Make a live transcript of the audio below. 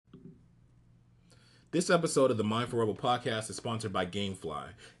This episode of the Mindful Rebel podcast is sponsored by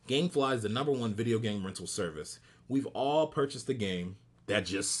GameFly. GameFly is the #1 video game rental service. We've all purchased a game that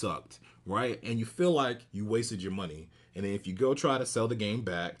just sucked, right? And you feel like you wasted your money. And then if you go try to sell the game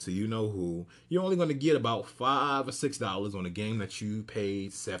back to you know who, you're only going to get about $5 or $6 on a game that you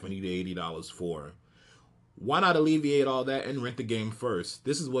paid $70 to $80 for. Why not alleviate all that and rent the game first?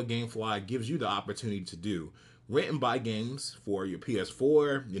 This is what GameFly gives you the opportunity to do. Rent and buy games for your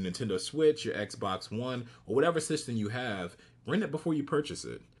PS4, your Nintendo Switch, your Xbox One, or whatever system you have. Rent it before you purchase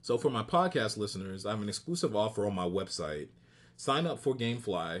it. So for my podcast listeners, I have an exclusive offer on my website. Sign up for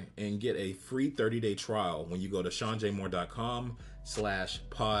GameFly and get a free 30-day trial when you go to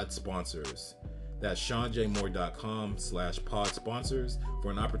SeanJMoore.com/pod sponsors. That's SeanJMoore.com/pod sponsors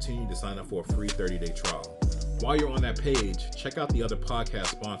for an opportunity to sign up for a free 30-day trial. While you're on that page, check out the other podcast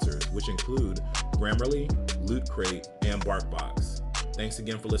sponsors, which include Grammarly, Loot Crate, and BarkBox. Thanks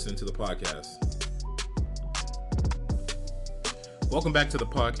again for listening to the podcast. Welcome back to the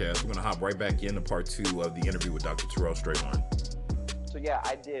podcast. We're going to hop right back into part 2 of the interview with Dr. Terrell Strayhorn. So yeah,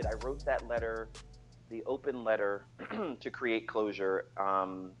 I did. I wrote that letter, the open letter to create closure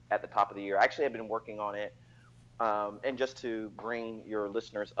at the top of the year. Actually, I've been working on it. And just to bring your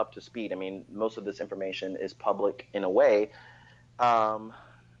listeners up to speed, I mean, most of this information is public in a way.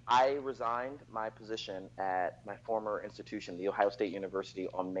 I resigned my position at my former institution, the Ohio State University,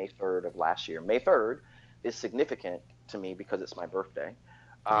 on May 3rd of last year. May 3rd is significant to me because it's my birthday.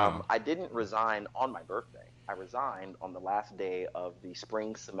 I didn't resign on my birthday. I resigned on the last day of the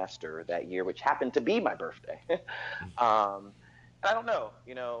spring semester that year, which happened to be my birthday. And I don't know,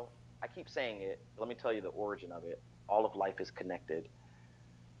 I keep saying it. Let me tell you the origin of it. All of life is connected.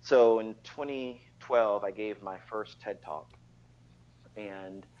 So in 2012, I gave my first TED Talk.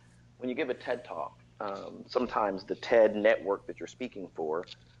 And when you give a TED Talk, sometimes the TED network that you're speaking for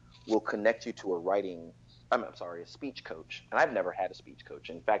will connect you to a speech coach. And I've never had a speech coach.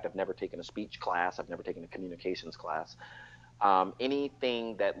 In fact, I've never taken a speech class. I've never taken a communications class.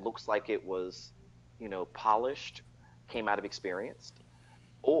 Anything that looks like it was, polished came out of experience,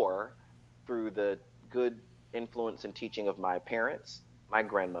 or through the good influence and teaching of my parents, my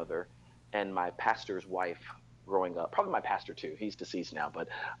grandmother, and my pastor's wife growing up. Probably my pastor too. He's deceased now, but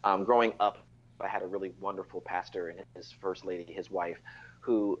growing up, I had a really wonderful pastor and his first lady, his wife,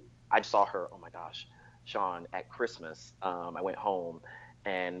 who I saw her, oh my gosh, Sean, at Christmas. I went home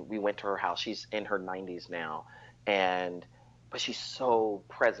and we went to her house. She's in her 90s now, but she's so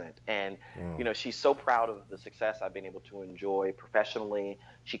present, and she's so proud of the success I've been able to enjoy professionally.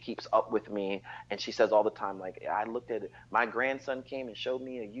 She keeps up with me, and she says all the time, like, I looked at it, my grandson came and showed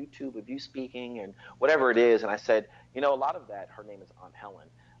me a YouTube of you speaking and whatever it is, and I said, a lot of that, her name is Aunt Helen.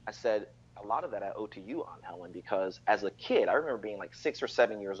 I said, a lot of that I owe to you, Aunt Helen, because as a kid, I remember being like 6 or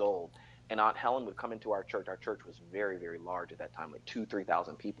 7 years old, and Aunt Helen would come into our church. Our church was very, very large at that time, like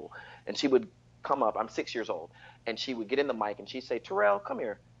 2,000-3,000 people, and she would come up. I'm 6 years old, and she would get in the mic and she'd say, Terrell, come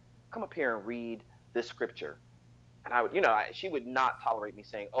up here and read this scripture. And I would, she would not tolerate me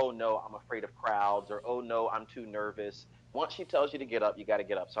saying, oh no, I'm afraid of crowds, or oh no, I'm too nervous. Once she tells you to get up, you got to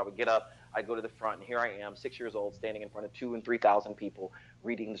get up. So I would get up, I'd go to the front, and here I am, 6 years old, standing in front of 2,000 and 3,000 people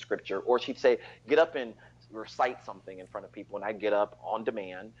reading the scripture. Or she'd say, get up and recite something in front of people, and I'd get up on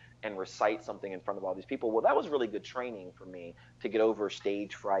demand and recite something in front of all these people. Well, that was really good training for me to get over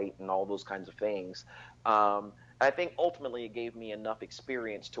stage fright and all those kinds of things. And I think ultimately it gave me enough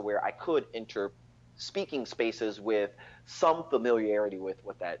experience to where I could enter speaking spaces with some familiarity with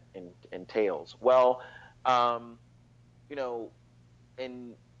what that entails. Well,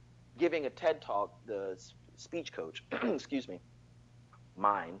 in giving a TED Talk, the speech coach, excuse me,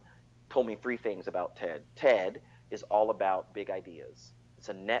 mine, told me 3 things about TED. TED is all about big ideas. It's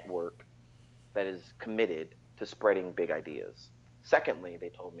a network that is committed to spreading big ideas. Secondly, they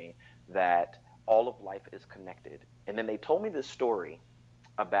told me that all of life is connected. And then they told me this story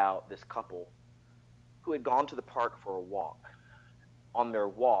about this couple who had gone to the park for a walk. On their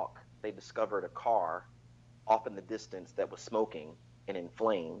walk, they discovered a car off in the distance that was smoking and in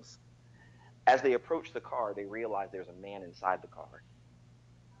flames. As they approached the car, they realized there's a man inside the car.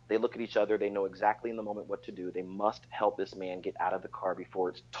 They look at each other. They know exactly in the moment what to do. They must help this man get out of the car before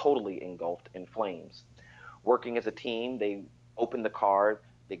it's totally engulfed in flames. Working as a team, they open the car,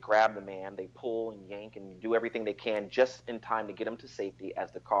 they grab the man, they pull and yank and do everything they can just in time to get him to safety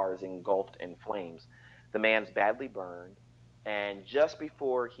as the car is engulfed in flames. The man's badly burned, and just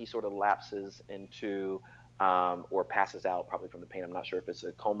before he sort of lapses into or passes out, probably from the pain, I'm not sure if it's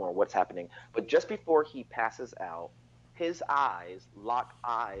a coma or what's happening, but just before he passes out, his eyes lock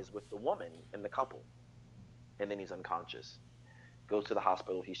eyes with the woman in the couple, and then he's unconscious. Goes to the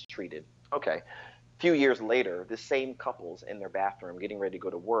hospital, he's treated. Okay, few years later, the same couple's in their bathroom getting ready to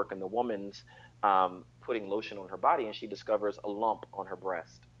go to work, and the woman's putting lotion on her body, and she discovers a lump on her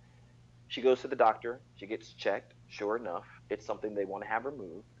breast. She goes to the doctor. She gets checked. Sure enough, it's something they want to have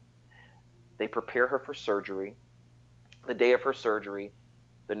removed. They prepare her for surgery. The day of her surgery,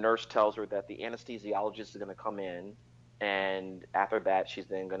 the nurse tells her that the anesthesiologist is going to come in, and after that, she's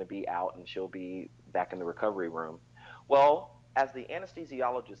then going to be out and she'll be back in the recovery room. Well, as the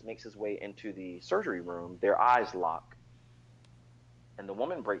anesthesiologist makes his way into the surgery room, their eyes lock, and the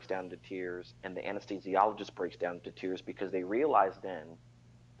woman breaks down into tears, and the anesthesiologist breaks down into tears because they realize then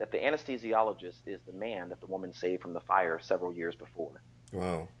that the anesthesiologist is the man that the woman saved from the fire several years before.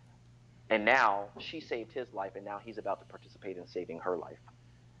 Wow. And now she saved his life, and now he's about to participate in saving her life.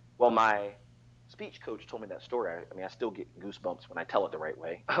 Well, my speech coach told me that story. I mean, I still get goosebumps when I tell it the right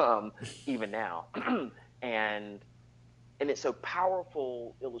way, even now. and it's a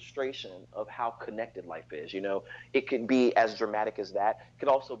powerful illustration of how connected life is. You know, it could be as dramatic as that. It could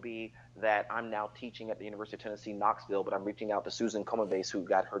also be that I'm now teaching at the University of Tennessee, Knoxville, but I'm reaching out to Susan Comavase, who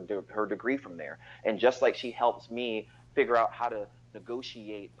got her degree from there. And just like she helps me figure out how to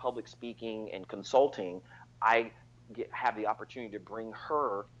negotiate public speaking and consulting, I have the opportunity to bring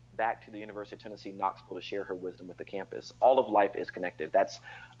her back to the University of Tennessee, Knoxville, to share her wisdom with the campus. All of life is connected. That's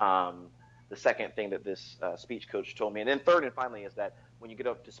the second thing that this speech coach told me. And then third and finally is that when you get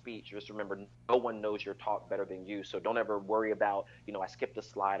up to speech, just remember, no one knows your talk better than you. So don't ever worry about, you know, I skipped a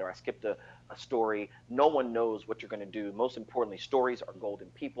slide or I skipped a story. No one knows what you're going to do. Most importantly, stories are golden.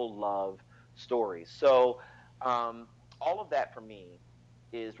 People love stories. So all of that for me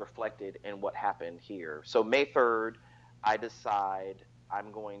is reflected in what happened here. So May 3rd, I decide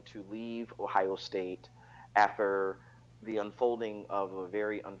I'm going to leave Ohio State after the unfolding of a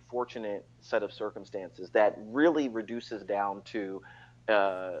very unfortunate set of circumstances that really reduces down to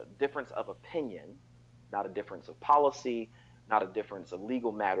a difference of opinion, not a difference of policy, not a difference of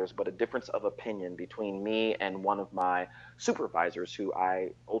legal matters, but a difference of opinion between me and one of my supervisors who I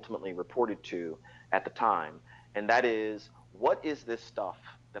ultimately reported to at the time. And that is, what is this stuff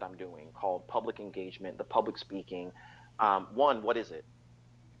that I'm doing called public engagement, the public speaking? One, what is it?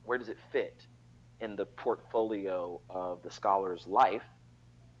 Where does it fit in the portfolio of the scholar's life?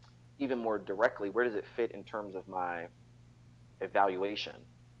 Even more directly, where does it fit in terms of my evaluation?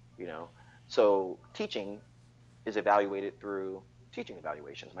 You know, so teaching is evaluated through teaching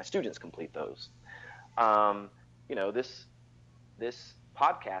evaluations. My students complete those. You know, this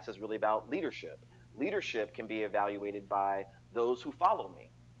podcast is really about leadership. Leadership can be evaluated by those who follow me,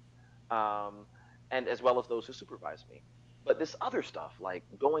 and as well as those who supervise me. But this other stuff, like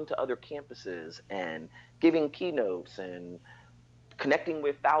going to other campuses and giving keynotes and connecting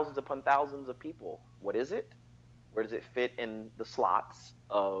with thousands upon thousands of people, what is it? Where does it fit in the slots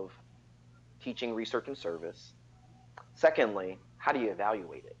of teaching, research, and service? Secondly, how do you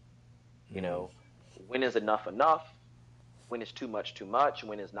evaluate it? You know, when is enough enough? When is too much too much?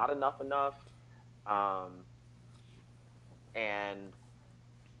 When is not enough enough? And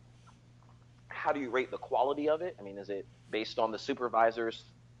how do you rate the quality of it? I mean, is it based on the supervisor's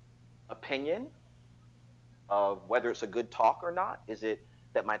opinion of whether it's a good talk or not? Is it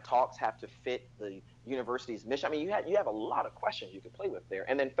that my talks have to fit the university's mission? I mean, you have a lot of questions you could play with there.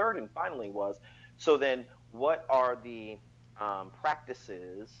 And then third and finally was, so then what are the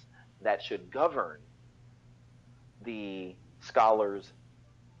practices that should govern the scholar's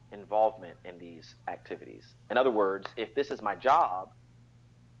involvement in these activities? In other words, if this is my job,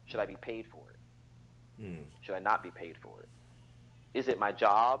 should I be paid for it? Should I not be paid for it? Is it my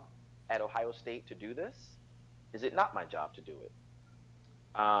job at Ohio State to do this? Is it not my job to do it?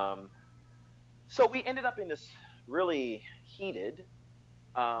 So we ended up in this really heated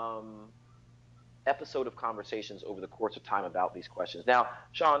episode of conversations over the course of time about these questions. Now,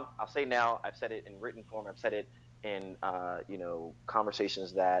 Sean, I'll say now, I've said it in written form, I've said it in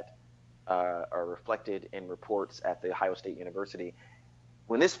conversations that are reflected in reports at the Ohio State University.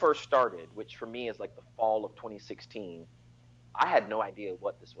 When this first started, which for me is like the fall of 2016, I had no idea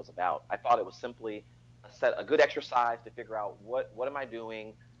what this was about. I thought it was simply a good exercise to figure out what am I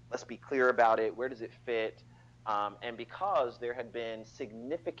doing? Let's be clear about it. Where does it fit? And because there had been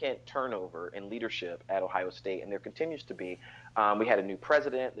significant turnover in leadership at Ohio State, and there continues to be, we had a new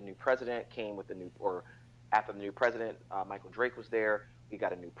president. The new president came with after the new president, Michael Drake was there. We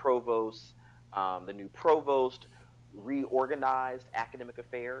got a new provost. The new provost reorganized academic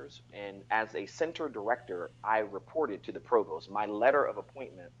affairs, and as a center director, I reported to the provost. My letter of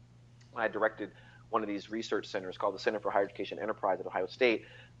appointment, when I directed one of these research centers called the Center for Higher Education Enterprise at Ohio State,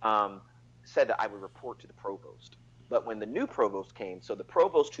 said that I would report to the provost. But when the new provost came, so the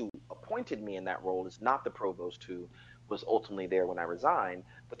provost who appointed me in that role is not the provost who was ultimately there when I resigned,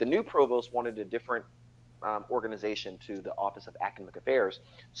 but the new provost wanted a different organization to the Office of Academic Affairs.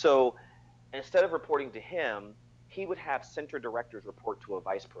 So instead of reporting to him, he would have center directors report to a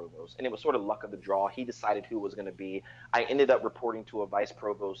vice provost. And it was sort of luck of the draw. He decided who it was going to be. I ended up reporting to a vice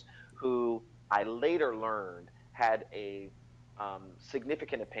provost who I later learned had a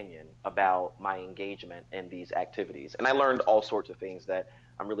significant opinion about my engagement in these activities. And I learned all sorts of things that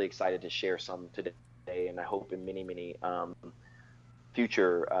I'm really excited to share some today. And I hope in many, many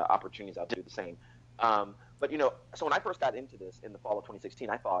future opportunities I'll do the same. But, so when I first got into this in the fall of 2016,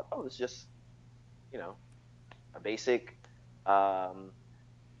 I thought, oh, this is just, a basic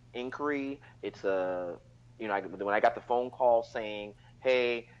inquiry. It's when I got the phone call saying,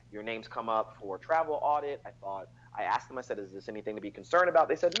 hey, your name's come up for travel audit, I asked them, I said, is this anything to be concerned about?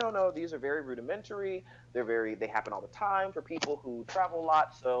 They said, no, these are very rudimentary. They happen all the time for people who travel a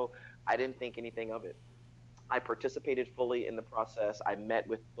lot. So I didn't think anything of it. I participated fully in the process. I met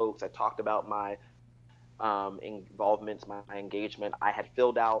with folks. I talked about my involvements, my engagement. I had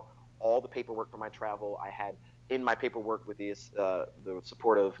filled out all the paperwork for my travel. I had in my paperwork with the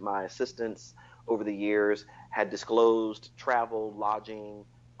support of my assistants over the years, had disclosed travel, lodging,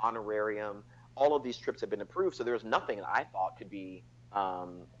 honorarium. All of these trips had been approved, so there was nothing that I thought could be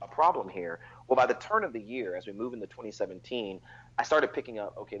a problem here. Well, by the turn of the year, as we move into 2017, I started picking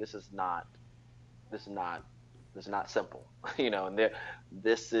up, okay, this is not simple, and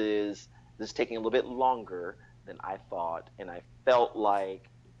this is taking a little bit longer than I thought, and I felt like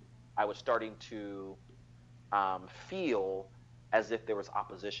I was starting to feel as if there was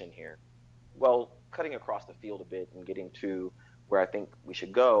opposition here. Well, cutting across the field a bit and getting to where I think we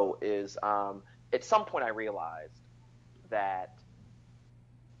should go is at some point I realized that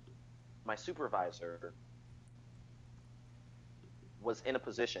my supervisor was in a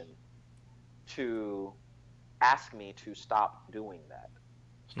position to ask me to stop doing that,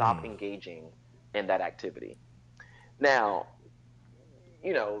 stop engaging in that activity. Now,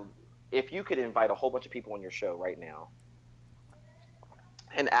 if you could invite a whole bunch of people on your show right now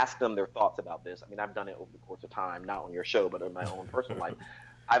and ask them their thoughts about this, I mean, I've done it over the course of time, not on your show, but in my own personal life.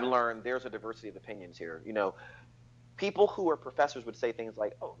 I've learned there's a diversity of opinions here. People who are professors would say things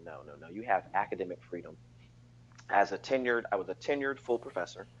like, oh, no, you have academic freedom. I was a tenured full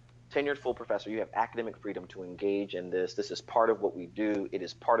professor. You have academic freedom to engage in this. This is part of what we do. It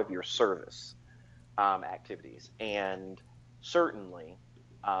is part of your service activities. And certainly,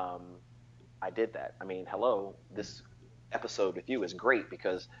 I did that. I mean, hello, this episode with you is great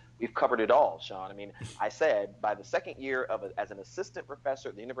because we've covered it all, Sean. I mean, I said by the second year as an assistant professor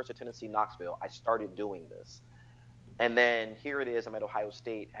at the University of Tennessee, Knoxville, I started doing this. And then here it is, I'm at Ohio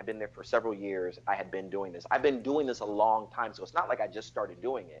State, I've been there for several years, I had been doing this. I've been doing this a long time, so it's not like I just started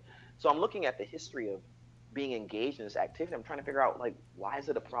doing it. So I'm looking at the history of being engaged in this activity. I'm trying to figure out, why is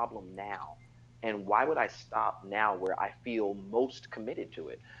it a problem now? And why would I stop now where I feel most committed to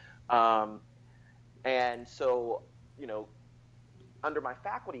it? And so, under my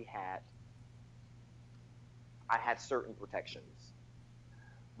faculty hat, I had certain protections.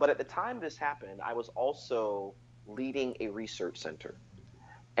 But at the time this happened, I was also leading a research center.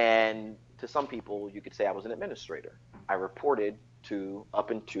 And to some people, you could say I was an administrator. I reported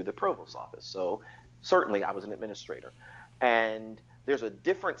up into the provost's office. So certainly I was an administrator. And there's a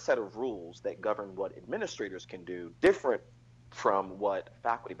different set of rules that govern what administrators can do, different from what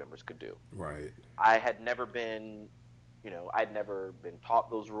faculty members could do. Right. I had never been taught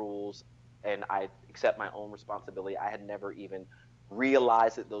those rules, and I accept my own responsibility. I had never even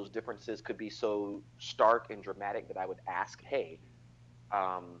realized that those differences could be so stark and dramatic that I would ask, hey,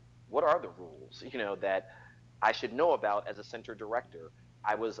 what are the rules, that I should know about as a center director?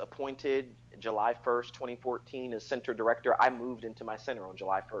 I was appointed July 1st, 2014 as center director. I moved into my center on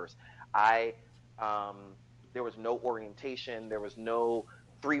July 1st. There was no orientation. There was no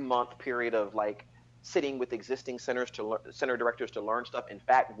 3-month period of sitting with existing center directors to learn stuff. In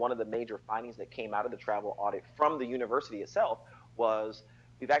fact, one of the major findings that came out of the travel audit from the university itself was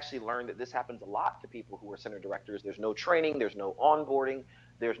we've actually learned that this happens a lot to people who are center directors. There's no training, there's no onboarding,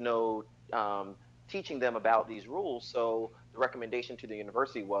 there's no teaching them about these rules. So the recommendation to the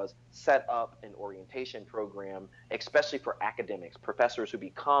university was set up an orientation program, especially for academics, professors who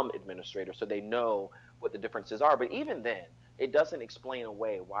become administrators, so they know what the differences are. But even then, it doesn't explain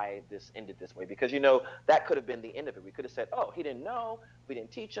away why this ended this way, because that could have been the end of it. We could have said, oh, he didn't know, we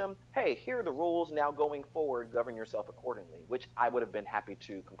didn't teach him, hey, here are the rules, now going forward, govern yourself accordingly, which I would have been happy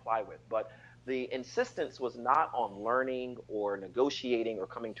to comply with. But the insistence was not on learning or negotiating or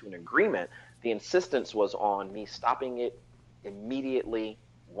coming to an agreement. The insistence was on me stopping it immediately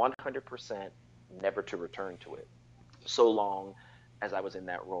 100% never to return to it, so long as I was in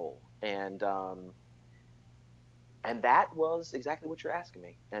that role. And that was exactly what you're asking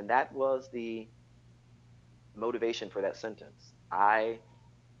me. And that was the motivation for that sentence. I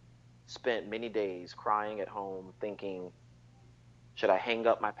spent many days crying at home thinking, should I hang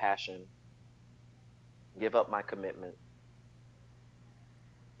up my passion, give up my commitment?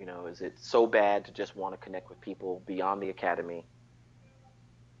 Is it so bad to just want to connect with people beyond the academy?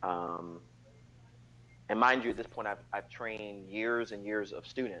 Um, and mind you, at this point, I've trained years and years of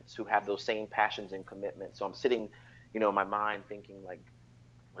students who have those same passions and commitments. So I'm sitting, in my mind thinking, like,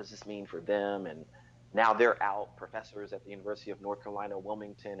 what does this mean for them? And now they're out, professors at the University of North Carolina,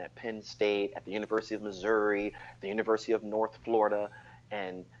 Wilmington, at Penn State, at the University of Missouri, the University of North Florida,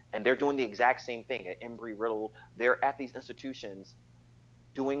 and they're doing the exact same thing at Embry-Riddle. They're at these institutions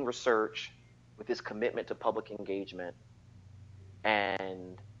doing research with this commitment to public engagement,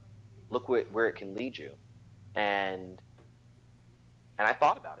 and look where it can lead you. And I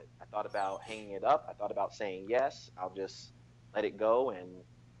thought about it. I thought about hanging it up. I thought about saying yes. I'll just let it go and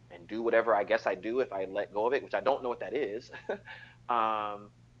do whatever I guess I do if I let go of it, which I don't know what that is. um,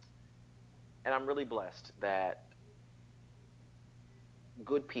 and I'm really blessed that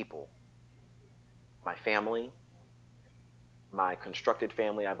good people, my family, my constructed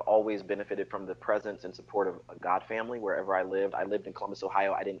family, I've always benefited from the presence and support of a God family wherever I lived. I lived in Columbus,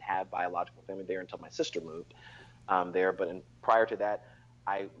 Ohio. I didn't have biological family there until my sister moved there. But prior to that,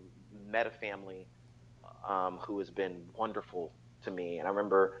 I met a family who has been wonderful to me. And I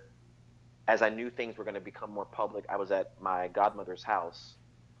remember, as I knew things were going to become more public, I was at my godmother's house,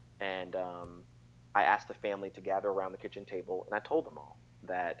 and I asked the family to gather around the kitchen table, and I told them all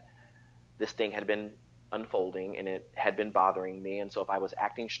that this thing had been unfolding and it had been bothering me. And so if I was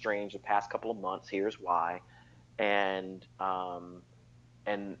acting strange the past couple of months, here's why. And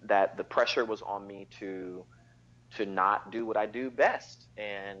and that the pressure was on me to not do what I do best.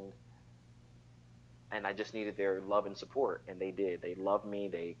 And I just needed their love and support, and they did. They loved me.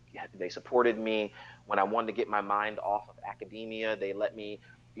 They supported me when I wanted to get my mind off of academia. They let me,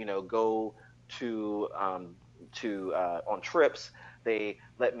 go to on trips. They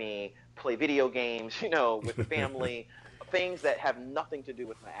let me play video games, with family, things that have nothing to do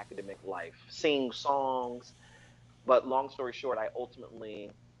with my academic life, sing songs. But long story short, I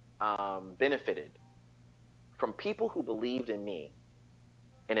ultimately benefited from people who believed in me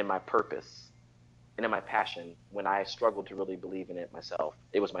and in my purpose and in my passion when I struggled to really believe in it myself.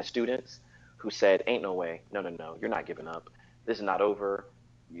 It was my students who said, "Ain't no way, no, no, no, you're not giving up. This is not over.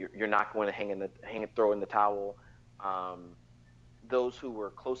 You're not going to throw in the towel." Um, those who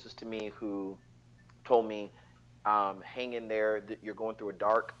were closest to me who told me, "Hang in there. You're going through a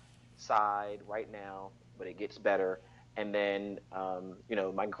dark side right now, but it gets better." And then,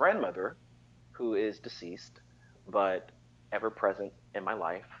 my grandmother, who is deceased, but ever present in my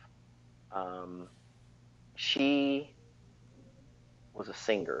life. Um, she was a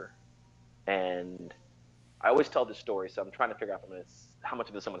singer, and I always tell this story, so I'm trying to figure out how much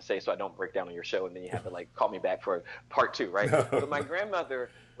of this I'm going to say so I don't break down on your show, and then you have to like call me back for part two, right? But my grandmother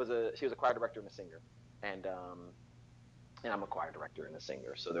she was a choir director and a singer, and I'm a choir director and a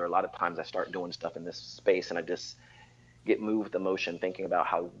singer. So there are a lot of times I start doing stuff in this space, and I just get moved with emotion thinking about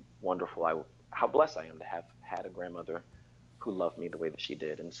how blessed I am to have had a grandmother who loved me the way that she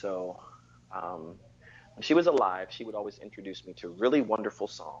did. And so um, when she was alive, she would always introduce me to really wonderful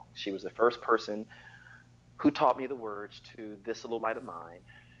songs. She was the first person who taught me the words to This Little Light of Mine.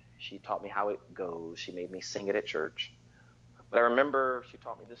 She taught me how it goes. She made me sing it at church. But I remember she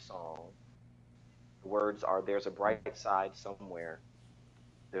taught me this song. The words are, "There's a bright side somewhere.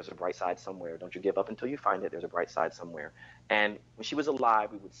 There's a bright side somewhere. Don't you give up until you find it. There's a bright side somewhere." And when she was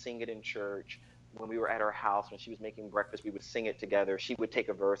alive, we would sing it in church. When we were at her house, when she was making breakfast, we would sing it together. She would take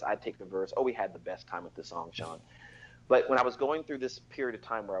a verse, I'd take the verse. Oh, we had the best time with this song, Sean. But when I was going through this period of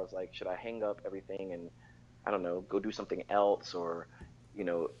time where I was like, should I hang up everything and, I don't know, go do something else, or, you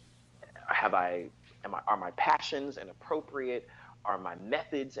know, are my passions inappropriate? Are my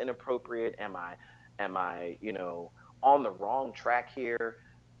methods inappropriate? Am I, on the wrong track here?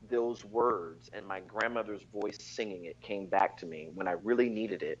 Those words and my grandmother's voice singing it came back to me when I really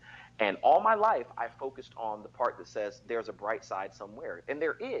needed it. And all my life, I focused on the part that says there's a bright side somewhere. And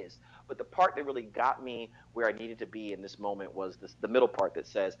there is. But the part that really got me where I needed to be in this moment was the middle part that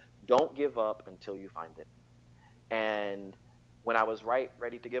says, don't give up until you find it. And when I was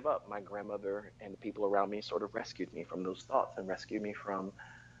ready to give up, my grandmother and the people around me sort of rescued me from those thoughts and rescued me from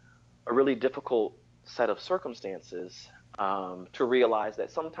a really difficult set of circumstances, to realize that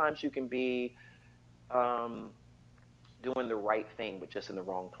sometimes you can be um, doing the right thing, but just in the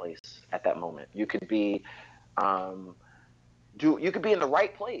wrong place at that moment. You could be um, you could be in the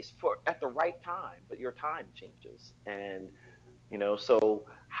right place for at the right time, but your time changes. And so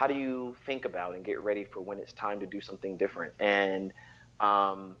how do you think about and get ready for when it's time to do something different? And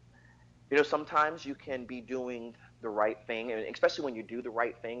um, sometimes you can be doing the right thing, and especially when you do the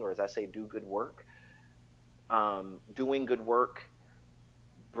right thing, or as I say, do good work. Doing good work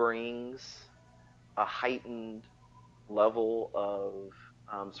brings a heightened level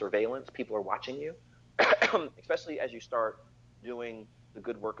of surveillance. People are watching you, especially as you start doing the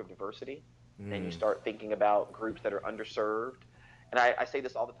good work of diversity and you start thinking about groups that are underserved. And I say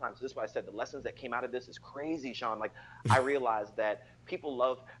this all the time. So this is why I said the lessons that came out of this is crazy, Sean. Like I realized that people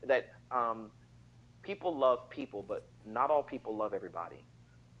love people, but not all people love everybody.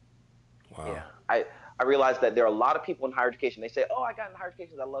 Wow. Yeah, I realized that there are a lot of people in higher education. They say, "Oh, I got in higher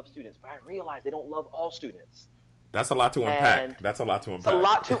education. I love students," but I realize they don't love all students. That's a lot to unpack. And That's a lot to it's a unpack.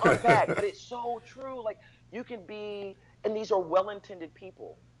 lot to unpack, but it's so true. Like you can be, and these are well-intended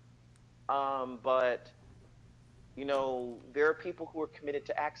people, but there are people who are committed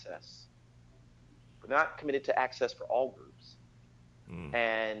to access, but not committed to access for all groups.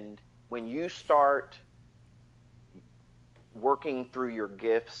 And when you start working through your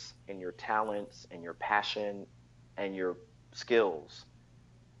gifts and your talents and your passion and your skills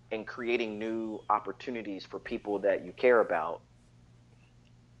and creating new opportunities for people that you care about,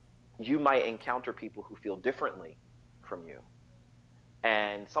 you might encounter people who feel differently from you.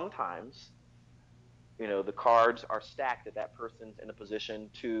 And sometimes, the cards are stacked that that person's in a position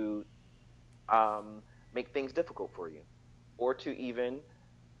to make things difficult for you or to even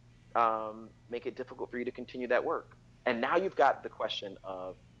make it difficult for you to continue that work. And now you've got the question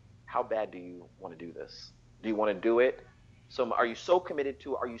of how bad do you want to do this? Do you want to do it? So are you so committed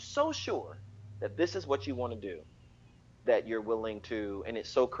to it? Are you so sure that this is what you want to do that you're willing to? And it's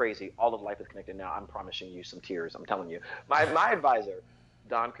so crazy. All of life is connected now. I'm promising you some tears. I'm telling you. My advisor,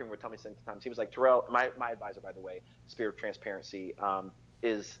 Don Cream, would tell me sometimes, he was like, Terrell, my advisor, by the way, Spirit of Transparency,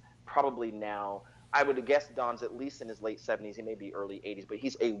 is probably now, I would guess Don's at least in his late 70s. He may be early 80s, but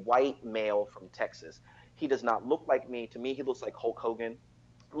he's a white male from Texas. He does not look like me. To me, he looks like Hulk Hogan,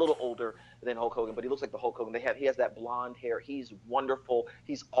 a little older than Hulk Hogan, but he looks like the Hulk Hogan. He has that blonde hair. He's wonderful.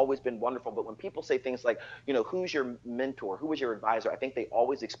 He's always been wonderful. But when people say things like, who's your mentor? Who was your advisor? I think they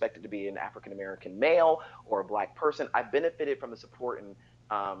always expect it to be an African American male or a black person. I've benefited from the support and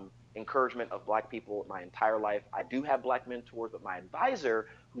encouragement of black people my entire life. I do have black mentors, but my advisor,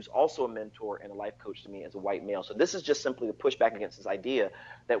 who's also a mentor and a life coach to me, is a white male. So this is just simply to push back against this idea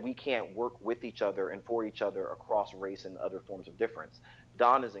that we can't work with each other and for each other across race and other forms of difference.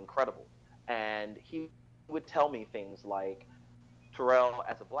 Don is incredible. And he would tell me things like, Terrell,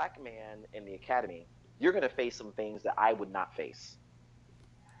 as a black man in the academy, you're going to face some things that I would not face.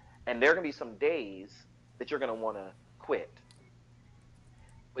 And there are going to be some days that you're going to want to quit.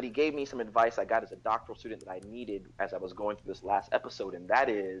 But he gave me some advice I got as a doctoral student that I needed as I was going through this last episode. And that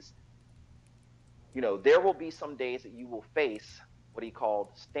is, there will be some days that you will face what he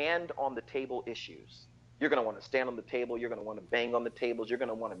called stand on the table issues. You're going to want to stand on the table. You're going to want to bang on the tables. You're going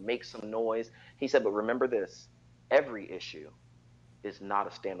to want to make some noise. He said, but remember this, every issue is not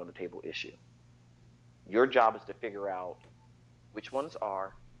a stand on the table issue. Your job is to figure out which ones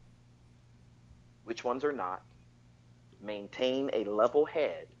are, which ones are not, maintain a level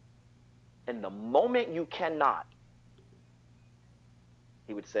head. And the moment you cannot,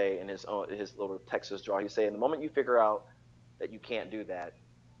 he would say in his little Texas draw, he'd say, in the moment you figure out that you can't do that,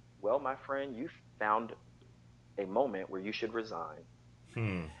 well, my friend, you found a moment where you should resign.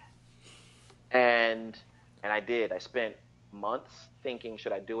 And I did. I spent months thinking,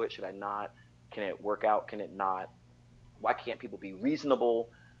 should I do it? Should I not? Can it work out? Can it not? Why can't people be reasonable?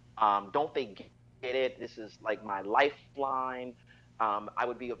 Don't they get it? This is like my lifeline. I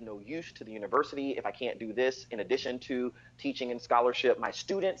would be of no use to the university if I can't do this in addition to teaching and scholarship. My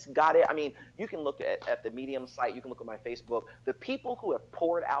students got it. I mean, you can look at the Medium site. You can look at my Facebook. The people who have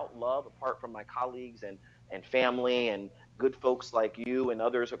poured out love, apart from my colleagues and family and good folks like you and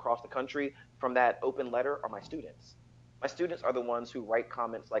others across the country, from that open letter are my students. My students are the ones who write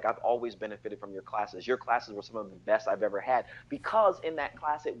comments like, I've always benefited from your classes. Your classes were some of the best I've ever had. Because in that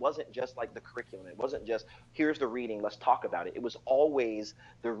class, it wasn't just like the curriculum. It wasn't just, here's the reading, let's talk about it. It was always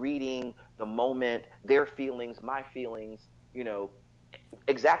the reading, the moment, their feelings, my feelings,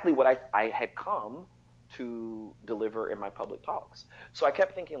 exactly what I had come to deliver in my public talks. So I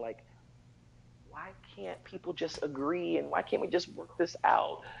kept thinking, like, why can't people just agree? And why can't we just work this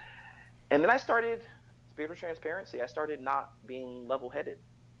out? And then I started Spirit of Transparency. I started not being level-headed.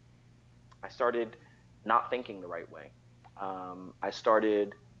 I started not thinking the right way. I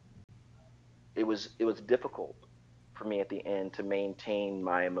started. It was difficult for me at the end to maintain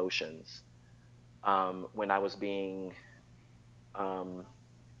my emotions when I was being um,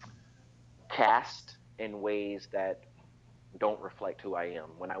 cast in ways that don't reflect who I am.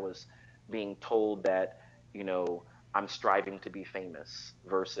 When I was being told that, you know, I'm striving to be famous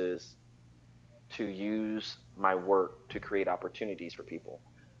versus to use my work to create opportunities for people.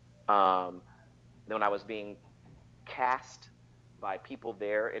 Um, then when I was being cast by people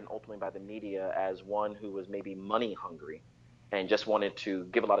there and ultimately by the media as one who was maybe money hungry and just wanted to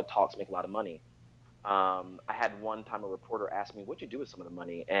give a lot of talks, make a lot of money. I had one time a reporter ask me, "What'd you do with some of the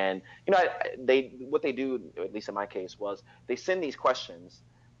money?" And they what they do, at least in my case, was they send these questions,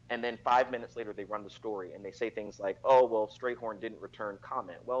 and then 5 minutes later they run the story and they say things like, "Oh, well, Strayhorn didn't return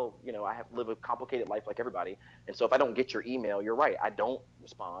comment." Well, I have live a complicated life like everybody, and so if I don't get your email, you're right, I don't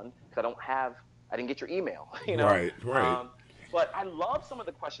respond because I didn't get your email, Right, right. But I love some of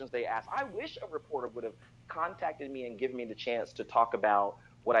the questions they ask. I wish a reporter would have contacted me and given me the chance to talk about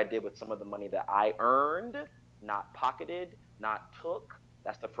what I did with some of the money that I earned, not pocketed, not took.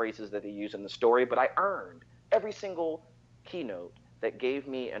 That's the phrases that they use in the story, but I earned every single keynote that gave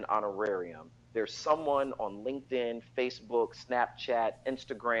me an honorarium. There's someone on LinkedIn, Facebook, Snapchat,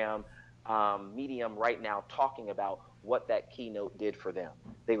 Instagram, Medium right now talking about what that keynote did for them.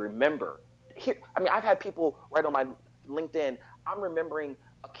 They remember. I've had people write on my LinkedIn, "I'm remembering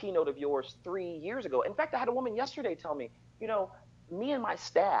a keynote of yours 3 years ago." In fact, I had a woman yesterday tell me, me and my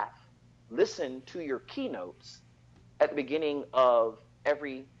staff listen to your keynotes at the beginning of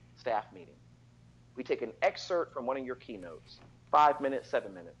every staff meeting. We take an excerpt from one of your keynotes, 5 minutes,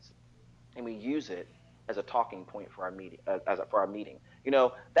 7 minutes, and we use it as a talking point for our meeting. For our meeting,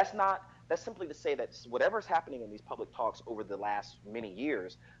 that's simply to say that whatever's happening in these public talks over the last many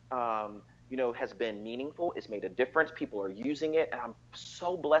years, has been meaningful. It's made a difference. People are using it, and I'm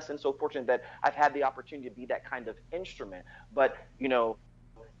so blessed and so fortunate that I've had the opportunity to be that kind of instrument. But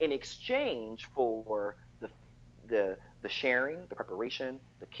in exchange for the sharing, the preparation,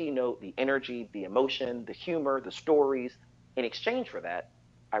 the keynote, the energy, the emotion, the humor, the stories, in exchange for that,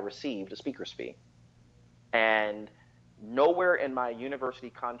 I received a speaker's fee. And nowhere in my university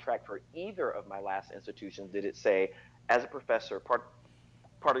contract for either of my last institutions did it say, as a professor, part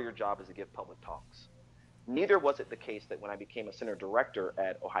of your job is to give public talks. Neither was it the case that when I became a center director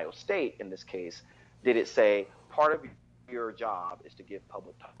at Ohio State, in this case, did it say part of your job is to give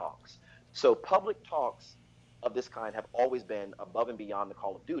public talks. So public talks of this kind have always been above and beyond the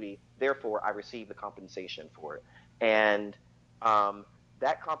call of duty. Therefore, I received the compensation for it. And um,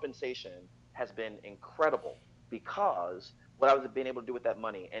 that compensation has been incredible because what I was being able to do with that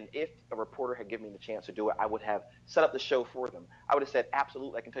money, and if a reporter had given me the chance to do it, I would have set up the show for them. I would have said,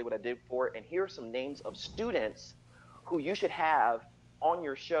 absolutely, I can tell you what I did for it. And here are some names of students who you should have on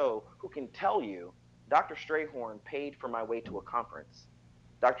your show who can tell you Dr. Strayhorn paid for my way to a conference.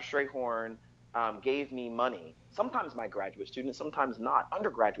 Dr. Strayhorn gave me money. Sometimes my graduate students, sometimes not.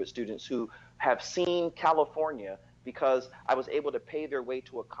 Undergraduate students who have seen California because I was able to pay their way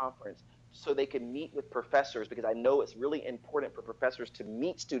to a conference so they can meet with professors, because I know it's really important for professors to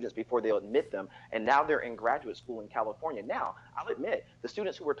meet students before they'll admit them. And now they're in graduate school in California. Now, I'll admit, the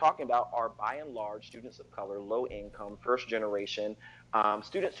students who we're talking about are by and large students of color, low income, first generation,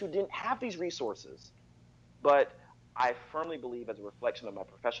 students who didn't have these resources. But I firmly believe, as a reflection of my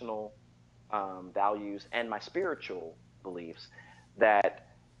professional values and my spiritual beliefs, that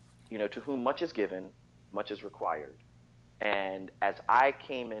to whom much is given, much is required. And as I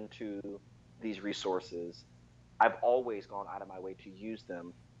came into these resources, I've always gone out of my way to use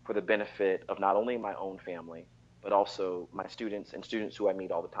them for the benefit of not only my own family, but also my students and students who I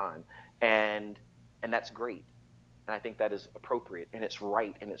meet all the time. And and that's great. And I think that is appropriate and it's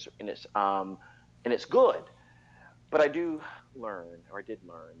right and it's good. But I do learn, or I did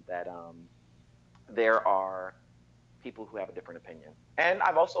learn, that there are people who have a different opinion. And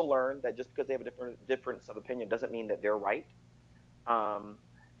I've also learned that just because they have a difference of opinion doesn't mean that they're right. Um,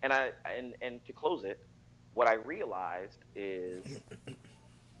 and to close it, what I realized is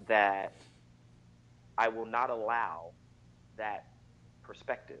that I will not allow that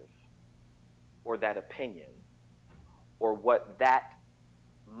perspective or that opinion or what that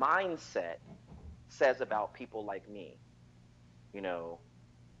mindset says about people like me, you know,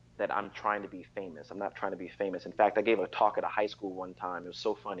 that I'm trying to be famous. I'm not trying to be famous. In fact, I gave a talk at a high school one time. It was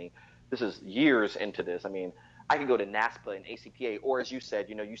so funny. This is years into this. I mean, I could go to NASPA and ACPA, or as you said,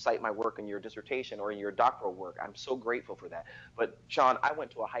 you cite my work in your dissertation or in your doctoral work. I'm so grateful for that. But Sean, I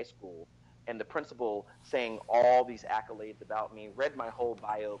went to a high school and the principal saying all these accolades about me, read my whole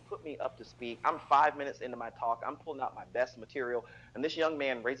bio, put me up to speak. I'm 5 minutes into my talk. I'm pulling out my best material. And this young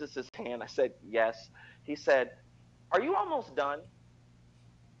man raises his hand. I said, yes. He said, are you almost done?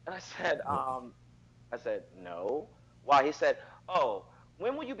 And I said, no. Why? He said, oh,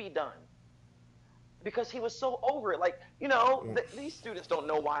 when will you be done? Because he was so over it. Like, these students don't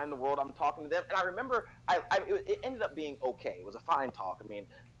know why in the world I'm talking to them. And I remember it ended up being okay. It was a fine talk. I mean,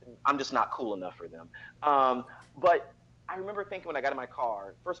 I'm just not cool enough for them. But I remember thinking when I got in my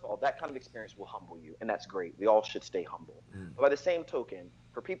car, first of all, that kind of experience will humble you, and that's great. We all should stay humble. But by the same token,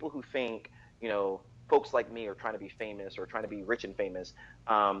 for people who think, folks like me are trying to be famous or trying to be rich and famous,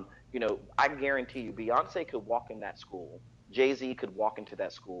 I guarantee you, Beyonce could walk in that school, Jay-Z could walk into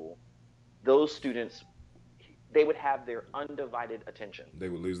that school. Those students, they would have their undivided attention. They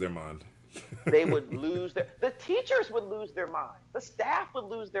would lose their mind. They would lose the teachers would lose their mind. The staff would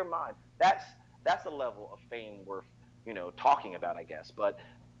lose their mind. That's a level of fame worth, talking about, I guess. But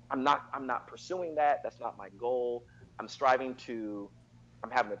I'm not pursuing that. That's not my goal. I'm having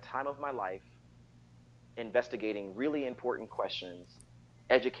the time of my life investigating really important questions,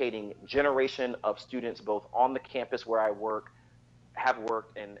 educating generation of students both on the campus where I work, have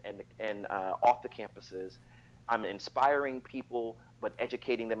worked, and off the campuses. I'm inspiring people, but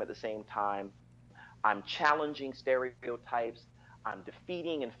educating them at the same time. I'm challenging stereotypes. I'm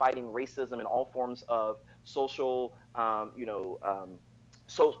defeating and fighting racism in all forms of social,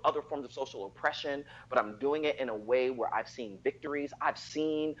 so other forms of social oppression, but I'm doing it in a way where I've seen victories. I'm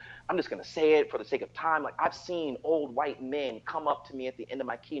just going to say it for the sake of time, like I've seen old white men come up to me at the end of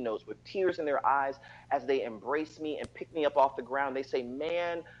my keynotes with tears in their eyes as they embrace me and pick me up off the ground. They say,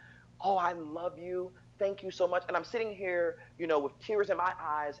 man, oh, I love you. Thank you so much. And I'm sitting here, with tears in my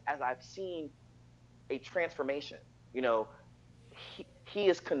eyes as I've seen a transformation. You know, he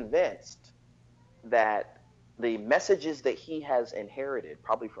is convinced that the messages that he has inherited,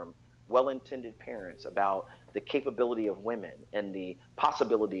 probably from well-intended parents, about the capability of women and the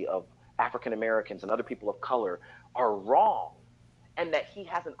possibility of African Americans and other people of color are wrong, and that he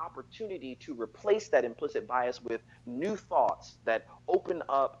has an opportunity to replace that implicit bias with new thoughts that open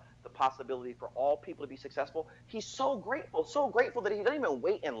up the possibility for all people to be successful. He's so grateful that he doesn't even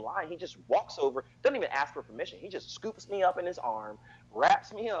wait in line. He just walks over, doesn't even ask for permission. He just scoops me up in his arm,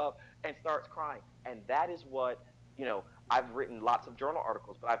 wraps me up, and starts crying. And that is what, I've written lots of journal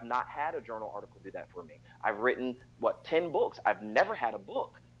articles, but I've not had a journal article do that for me. I've written, 10 books. I've never had a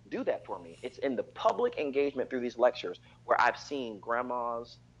book do that for me. It's in the public engagement through these lectures where I've seen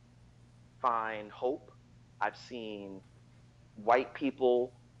grandmas find hope. I've seen white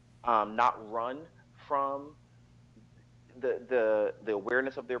people not run from the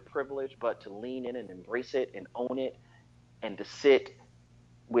awareness of their privilege, but to lean in and embrace it and own it, and to sit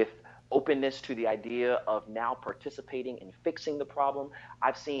with openness to the idea of now participating in fixing the problem.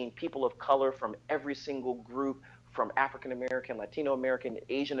 I've seen people of color from every single group, from African American, Latino American,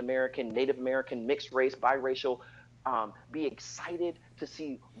 Asian American, Native American, mixed race, biracial, be excited to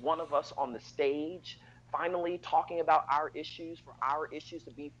see one of us on the stage finally talking about our issues, for our issues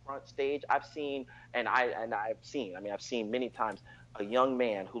to be front stage. I've seen many times a young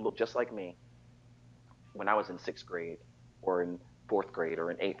man who looked just like me when I was in 6th grade or in 4th grade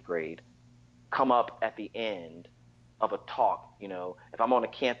or in 8th grade come up at the end of a talk. If I'm on a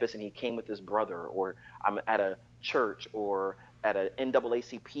campus and he came with his brother, or I'm at a church or at an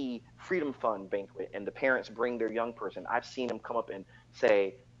NAACP Freedom Fund banquet and the parents bring their young person, I've seen him come up and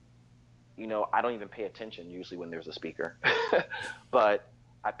say, I don't even pay attention usually when there's a speaker, but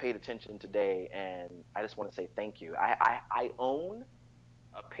I paid attention today, and I just want to say thank you. I own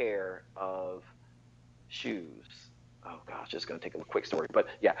a pair of shoes. Oh gosh, just gonna take a quick story, but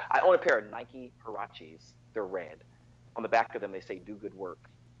yeah, I own a pair of Nike Huaraches. They're red. On the back of them, they say "Do good work."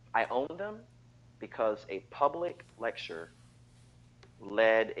 I own them because a public lecture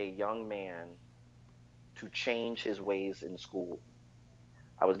led a young man to change his ways in school.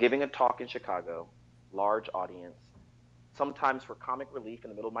 I was giving a talk in Chicago, large audience. Sometimes for comic relief in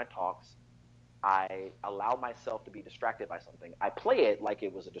the middle of my talks, I allow myself to be distracted by something. I play it like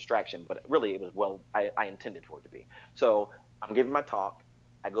it was a distraction, but really it was, I intended for it to be. So I'm giving my talk.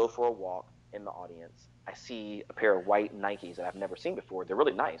 I go for a walk in the audience. I see a pair of white Nikes that I've never seen before. They're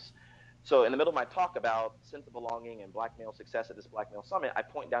really nice. So in the middle of my talk about sense of belonging and black male success at this Black Male Summit, I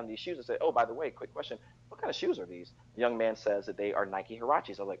point down these shoes and say, "Oh, by the way, quick question: what kind of shoes are these?" The young man says that they are Nike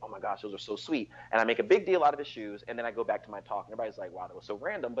Hirachis. I was like, "Oh my gosh, those are so sweet!" And I make a big deal out of his shoes, and then I go back to my talk, and everybody's like, "Wow, that was so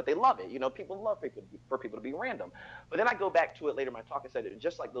random," but they love it. You know, people love for people to be random. But then I go back to it later in my talk and said,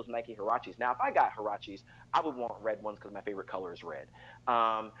 just like those Nike Hirachis. Now, if I got Hirachis, I would want red ones because my favorite color is red.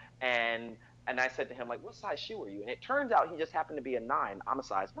 Um, and and I said to him, like, what size shoe are you? And it turns out he just happened to be a 9. I'm a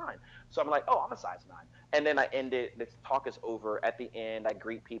size 9. So I'm like, oh, I'm a size 9. And then I end it. This talk is over. At the end, I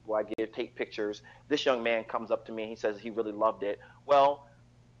greet people. I take pictures. This young man comes up to me. And he says he really loved it. Well,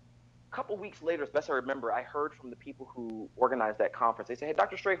 a couple weeks later, as best I remember, I heard from the people who organized that conference. They said, hey,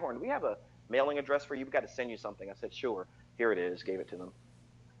 Dr. Strayhorn, do we have a mailing address for you? We've got to send you something. I said, sure. Here it is. Gave it to them.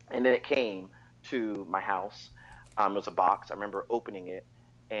 And then it came to my house. It was a box. I remember opening it.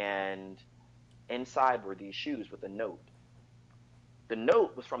 And inside were these shoes with a note. The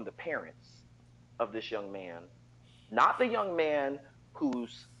note was from the parents of this young man, not the young man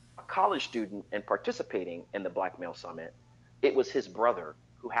who's a college student and participating in the Black Male Summit. It was his brother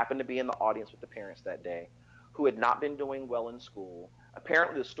who happened to be in the audience with the parents that day, who had not been doing well in school.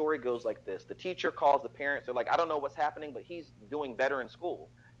 Apparently, the story goes like this. The teacher calls the parents. They're like, I don't know what's happening, but he's doing better in school.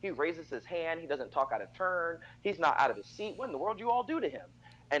 He raises his hand. He doesn't talk out of turn. He's not out of his seat. What in the world do you all do to him?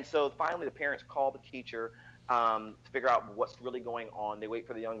 And so finally, the parents call the teacher to figure out what's really going on. They wait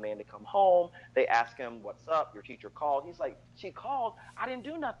for the young man to come home. They ask him, what's up? Your teacher called. He's like, she called. I didn't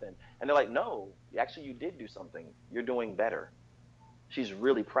do nothing. And they're like, no, actually, you did do something. You're doing better. She's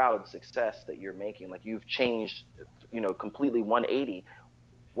really proud of the success that you're making. Like, you've changed, completely 180.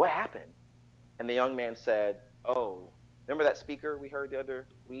 What happened? And the young man said, oh, remember that speaker we heard the other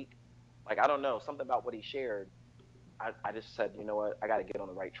week? Like, I don't know, something about what he shared. I just said, you know what? I got to get on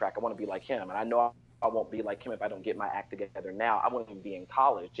the right track. I want to be like him. And I know I won't be like him if I don't get my act together now. I won't even be in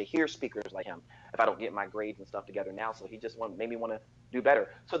college to hear speakers like him if I don't get my grades and stuff together now. So he just made me want to do better.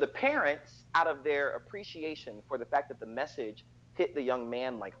 So the parents, out of their appreciation for the fact that the message hit the young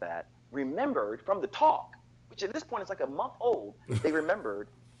man like that, remembered from the talk, which at this point is like a month old, they remembered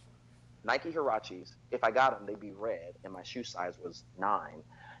Nike Hirachis. If I got them, they'd be red, and my shoe size was 9.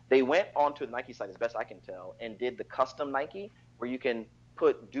 They went onto the Nike site, as best I can tell, and did the custom Nike, where you can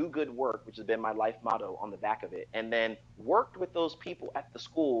put "do good work," which has been my life motto, on the back of it, and then worked with those people at the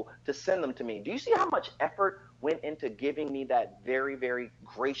school to send them to me. Do you see how much effort went into giving me that very, very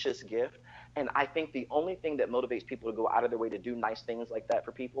gracious gift? And I think the only thing that motivates people to go out of their way to do nice things like that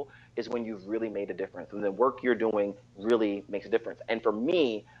for people is when you've really made a difference, and the work you're doing really makes a difference. And for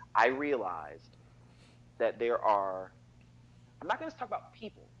me, I realized that I'm not going to talk about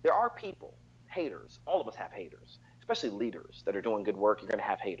people. There are people, haters. All of us have haters, especially leaders that are doing good work. You're going to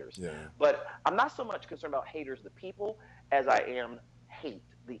have haters. Yeah. But I'm not so much concerned about haters, the people, as I am hate,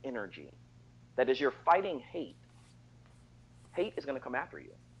 the energy. That is, you're fighting hate. Hate is going to come after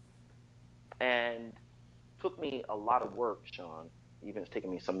you. And it took me a lot of work, Sean. Even it's taken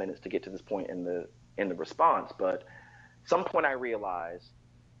me some minutes to get to this point in the response. But at some point I realized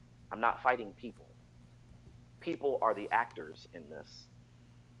I'm not fighting people. People are the actors in this,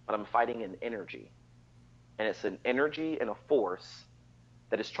 but I'm fighting an energy. And it's an energy and a force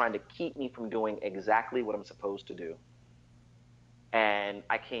that is trying to keep me from doing exactly what I'm supposed to do. And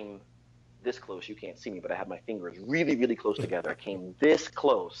I came this close. You can't see me, but I have my fingers really, really close together. I came this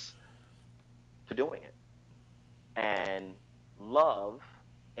close to doing it. And love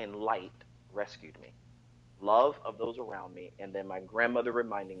and light rescued me. Love of those around me. And then my grandmother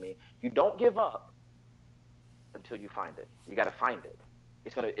reminding me, you don't give up until you find it. You got to find it.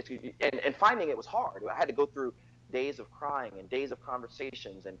 And finding it was hard. I had to go through days of crying and days of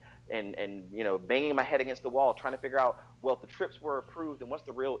conversations and banging my head against the wall trying to figure out, well, if the trips were approved and what's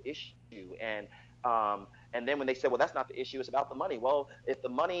the real issue. And then when they said, well, that's not the issue, it's about the money. Well, if the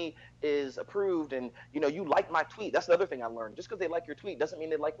money is approved and you like my tweet, that's the other thing I learned. Just because they like your tweet doesn't mean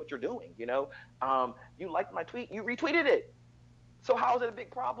they like what you're doing. You liked my tweet, you retweeted it. So how is it a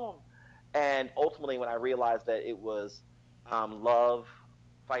big problem? And ultimately, when I realized that it was love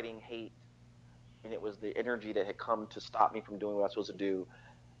fighting hate, and it was the energy that had come to stop me from doing what I was supposed to do,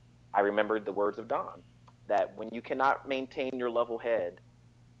 I remembered the words of Don, that when you cannot maintain your level head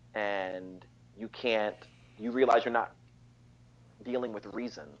and you realize you're not dealing with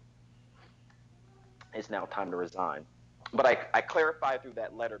reason, it's now time to resign. But I clarified through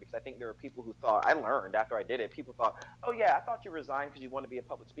that letter because I think there are people who thought, I learned after I did it, people thought, oh yeah, I thought you resigned because you wanted to be a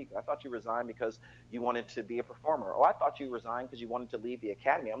public speaker. I thought you resigned because you wanted to be a performer. Oh, I thought you resigned because you wanted to leave the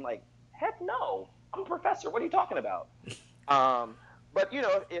academy. I'm like, heck no, I'm a professor. What are you talking about? But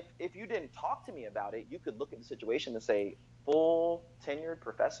if you didn't talk to me about it, you could look at the situation and say, full tenured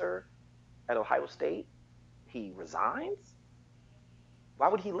professor, at Ohio State, he resigns? Why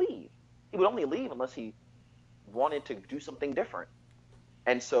would he leave? He would only leave unless he wanted to do something different.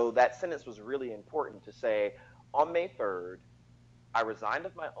 And so that sentence was really important to say, on May 3rd, I resigned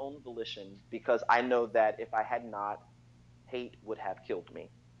of my own volition because I know that if I had not, hate would have killed me.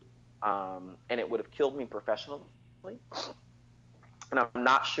 And it would have killed me professionally. And I'm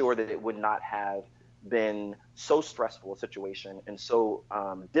not sure that it would not have been so stressful a situation and so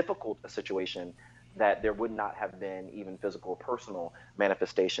difficult a situation that there would not have been even physical, personal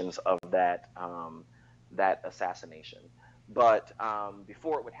manifestations of that assassination. But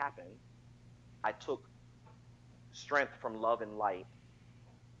before it would happen, I took strength from love and light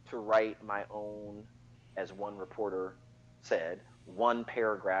to write my own, as one reporter said, one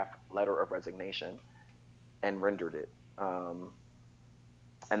paragraph letter of resignation and rendered it.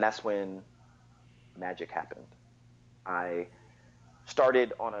 And that's when magic happened. I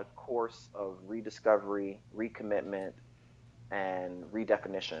started on a course of rediscovery, recommitment, and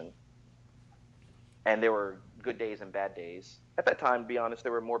redefinition. And there were good days and bad days. At that time, to be honest,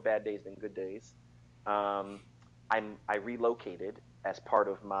 there were more bad days than good days. I relocated as part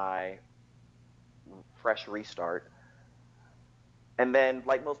of my fresh restart. And then,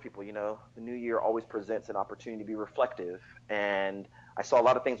 like most people, the new year always presents an opportunity to be reflective. And I saw a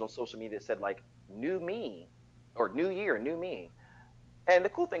lot of things on social media that said, like, new me, or new year, new me. And the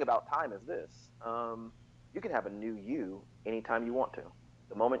cool thing about time is this: you can have a new you anytime you want to.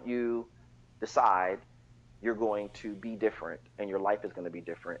 The moment you decide you're going to be different and your life is going to be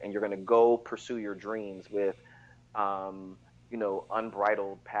different and you're going to go pursue your dreams with,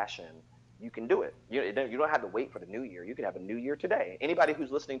 unbridled passion, you can do it. You don't have to wait for the new year. You can have a new year today. Anybody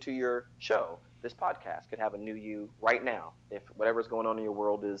who's listening to your show, this podcast, could have a new you right now. If whatever's going on in your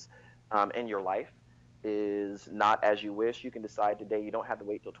world is, in your life, is not as you wish, you can decide today. You don't have to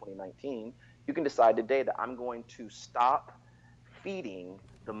wait till 2019. You can decide today that I'm going to stop feeding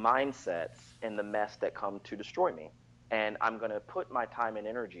the mindsets and the mess that come to destroy me. And I'm going to put my time and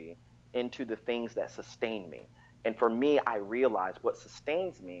energy into the things that sustain me. And for me, I realize what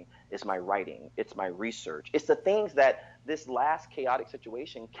sustains me is my writing. It's my research. It's the things that this last chaotic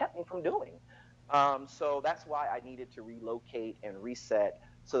situation kept me from doing. So that's why I needed to relocate and reset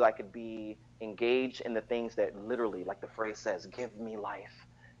so that I could be engaged in the things that literally, like the phrase says, give me life.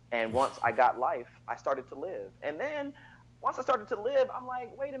 And once I got life, I started to live. And then once I started to live, I'm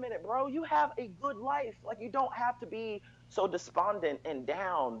like, wait a minute, bro, you have a good life. Like, you don't have to be so despondent and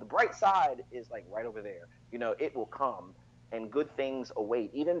down. The bright side is like right over there. It will come and good things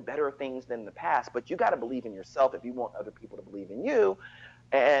await, even better things than the past. But you got to believe in yourself if you want other people to believe in you.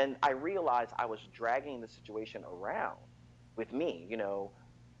 And I realized I was dragging the situation around with me.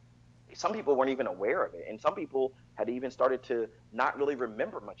 Some people weren't even aware of it. And some people had even started to not really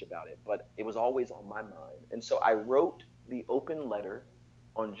remember much about it, but it was always on my mind. And so I wrote the open letter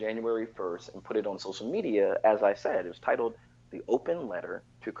on January 1st and put it on social media. As I said, it was titled The Open Letter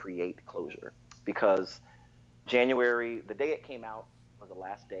to Create Closure, because January, the day it came out, was the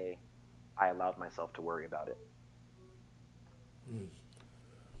last day I allowed myself to worry about it.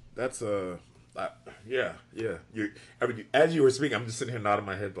 That's yeah, yeah. As you were speaking, I'm just sitting here nodding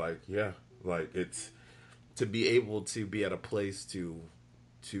my head, like, yeah, like it's to be able to be at a place to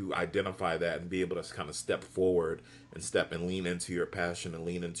identify that and be able to kind of step forward and step and lean into your passion and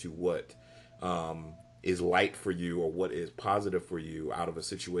lean into what is light for you or what is positive for you out of a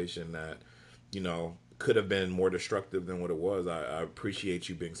situation that could have been more destructive than what it was. I appreciate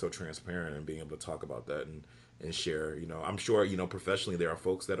you being so transparent and being able to talk about that and share. I'm sure professionally there are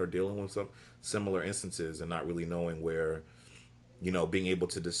folks that are dealing with some similar instances and not really knowing where being able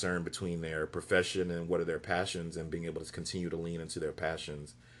to discern between their profession and what are their passions and being able to continue to lean into their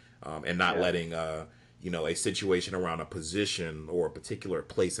passions, and not Yeah. letting a situation around a position or a particular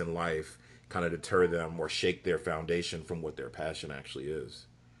place in life kind of deter them or shake their foundation from what their passion actually is.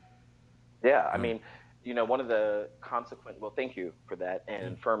 Yeah. I Um, mean, one of the consequent, well, thank you for that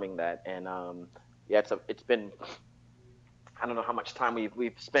and affirming that. And, yeah, it's been, I don't know how much time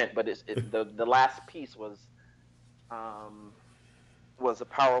we've spent, but the last piece um, was a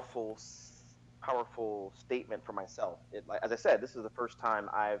powerful statement for myself. Like, as I said, this is the first time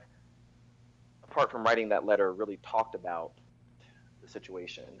I've, apart from writing that letter, really talked about the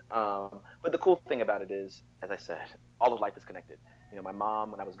situation. But the cool thing about it is, as I said, all of life is connected. My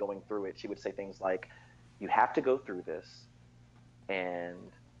mom, when I was going through it, she would say things like, "You have to go through this,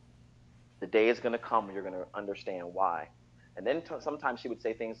 and the day is going to come when you're going to understand why." And then sometimes she would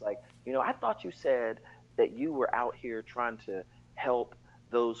say things like, "I thought you said that you were out here trying to help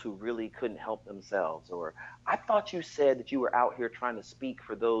those who really couldn't help themselves, or I thought you said that you were out here trying to speak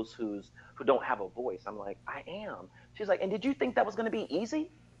for those who don't have a voice. I'm like, I am. She's like, and did you think that was going to be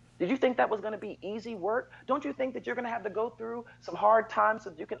easy? Did you think that was going to be easy work? Don't you think that you're going to have to go through some hard times so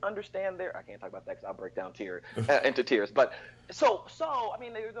that you can understand their? I can't talk about that because I'll break down into tears. But I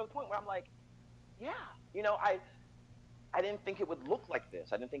mean, there's a point where I'm like, yeah, I didn't think it would look like this.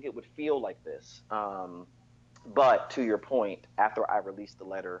 I didn't think it would feel like this. But to your point, after I released the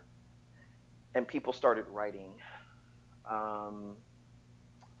letter and people started writing,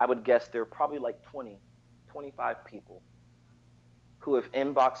 I would guess there are probably like 20, 25 people who have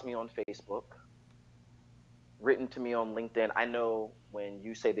inboxed me on Facebook, written to me on LinkedIn. I know when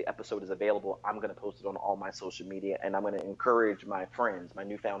you say the episode is available, I'm going to post it on all my social media, and I'm going to encourage my friends, my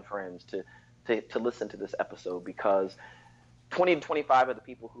newfound friends, to listen to this episode, because 20 to 25 of the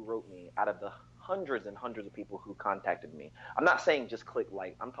people who wrote me out of the hundreds and hundreds of people who contacted me. I'm not saying just click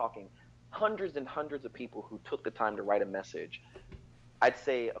like, I'm talking hundreds and hundreds of people who took the time to write a message. I'd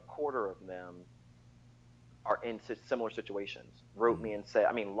say a quarter of them are in similar situations, wrote me and said,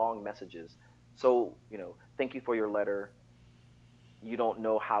 I mean, long messages. So, thank you for your letter. You don't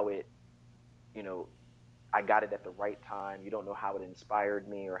know how it, I got it at the right time. You don't know how it inspired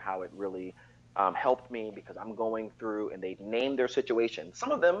me or how it really helped me, because I'm going through, and they named their situation.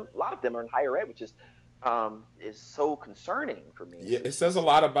 Some of them, a lot of them are in higher ed, which is so concerning for me. Yeah, it says a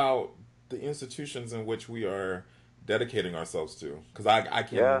lot about the institutions in which we are dedicating ourselves to. Because I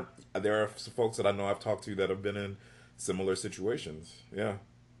Yeah. can, there are some folks that I know I've talked to that have been in similar situations. Yeah.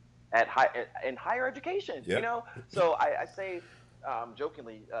 In higher education, Yeah. So I say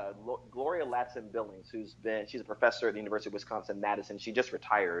jokingly, Gloria Latson Billings, she's a professor at the University of Wisconsin-Madison. She just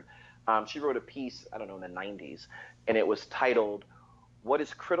retired. She wrote a piece, I don't know, in the 90s, and it was titled, "What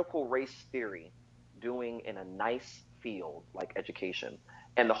is critical race theory doing in a nice field like education?"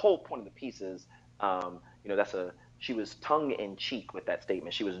 And the whole point of the piece is, she was tongue in cheek with that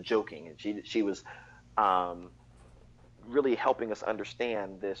statement. She was joking, and she was um, really helping us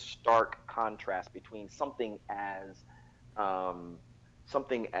understand this stark contrast between um,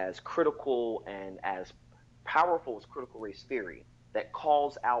 something as critical and as powerful as critical race theory, that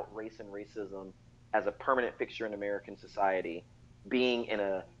calls out race and racism as a permanent fixture in American society, being in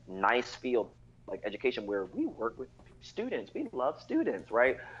a nice field like education, where we work with students, we love students,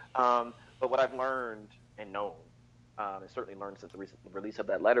 right? But what I've learned and known, and certainly learned since the recent release of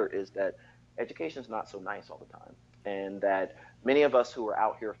that letter, is that education is not so nice all the time, and that many of us who are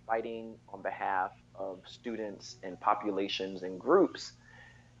out here fighting on behalf of students and populations and groups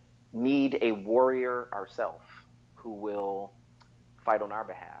need a warrior ourselves who will fight on our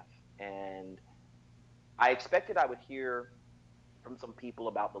behalf. And I expected I would hear from some people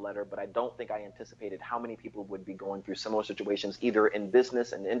about the letter, but I don't think I anticipated how many people would be going through similar situations, either in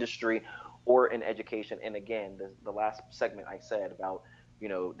business and industry or in education. And again, the last segment I said about,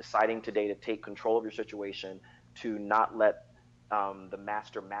 deciding today to take control of your situation, to not let the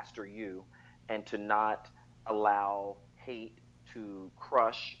master you, and to not allow hate to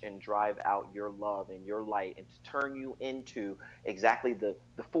crush and drive out your love and your light, and to turn you into exactly the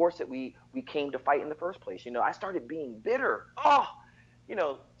force that we came to fight in the first place. I started being bitter. Oh,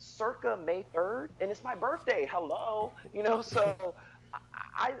 circa May 3rd, and it's my birthday. Hello, so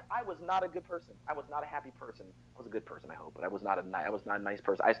I was not a good person. I was not a happy person. I was a good person, I hope, but I was not a nice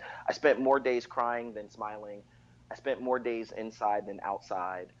person. I spent more days crying than smiling. I spent more days inside than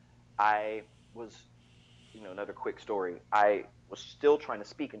outside. I was, another quick story. I was still trying to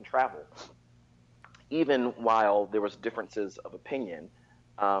speak and travel, even while there was differences of opinion,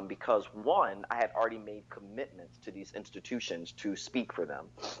 because one, I had already made commitments to these institutions to speak for them.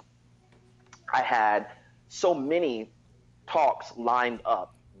 I had so many talks lined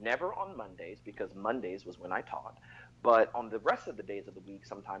up, never on Mondays, because Mondays was when I taught, but on the rest of the days of the week,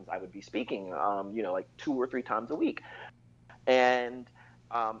 sometimes I would be speaking, like 2 or 3 times a week. And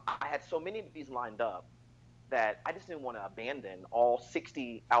I had so many of these lined up that I just didn't want to abandon all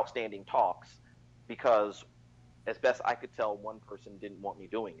 60 outstanding talks, because, as best I could tell, one person didn't want me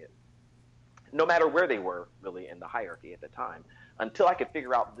doing it, no matter where they were really in the hierarchy at the time. Until I could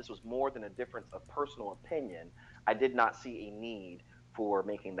figure out that this was more than a difference of personal opinion, I did not see a need for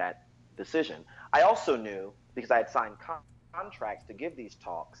making that decision. I also knew, because I had signed contracts to give these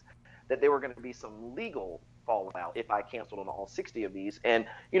talks, that there were going to be some legal fallout if I canceled on all 60 of these. And,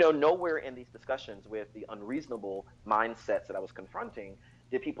 nowhere in these discussions with the unreasonable mindsets that I was confronting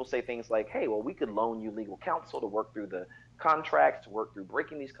did people say things like, hey, well, we could loan you legal counsel to work through the contracts, to work through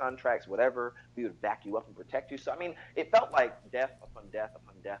breaking these contracts, whatever. We would back you up and protect you. So, I mean, it felt like death upon death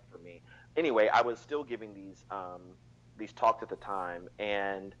upon death for me. Anyway, I was still giving these these talks at the time,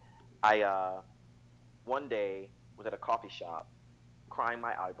 and I one day was at a coffee shop crying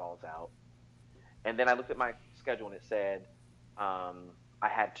my eyeballs out, and then I looked at my schedule and it said I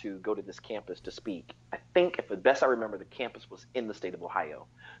had to go to this campus to speak. I think, if the best I remember, the campus was in the state of Ohio.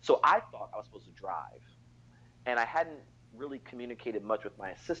 So I thought I was supposed to drive, and I hadn't really communicated much with my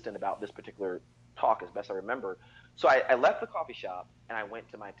assistant about this particular talk, as best I remember. So I left the coffee shop and I went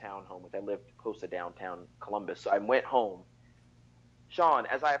to my town home, which I lived close to downtown Columbus. So I went home. Sean,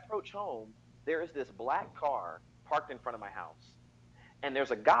 as I approach home, there is this black car parked in front of my house, and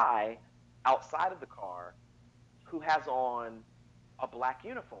there's a guy outside of the car who has on a black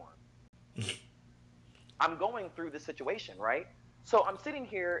uniform. I'm going through this situation, right? So I'm sitting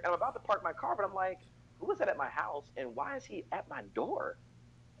here and I'm about to park my car, but I'm like, who is that at my house and why is he at my door?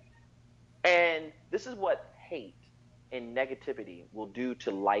 And this is what hate and negativity will do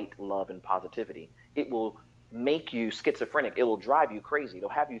to light, love, and positivity. It will make you schizophrenic. It will drive you crazy. It'll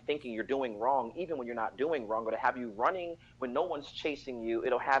have you thinking you're doing wrong even when you're not doing wrong. It'll have you running when no one's chasing you.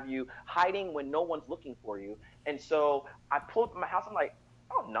 It'll have you hiding when no one's looking for you. And so I pulled up my house. I'm like,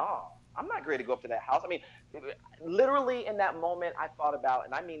 oh no, I'm not ready to go up to that house. I mean, literally in that moment, I thought about,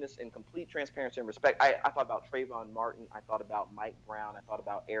 and I mean this in complete transparency and respect, I thought about Trayvon Martin. I thought about Mike Brown. I thought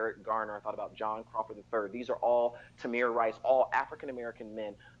about Eric Garner. I thought about John Crawford III. These are all Tamir Rice, all African-American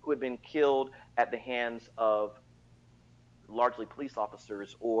men who had been killed at the hands of largely police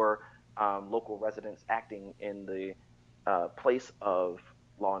officers or local residents acting in the place of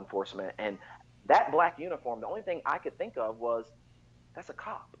law enforcement. And that black uniform, the only thing I could think of was, that's a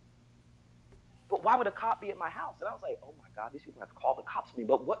cop. But why would a cop be at my house? And I was like, oh my God, these people have to call the cops on me.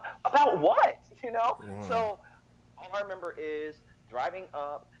 But what about what? You know? Wow. So all I remember is driving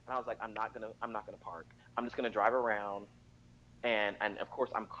up, and I was like, I'm not gonna park. I'm just gonna drive around, and of course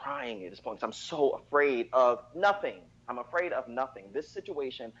I'm crying at this point because I'm so afraid of nothing. I'm afraid of nothing. This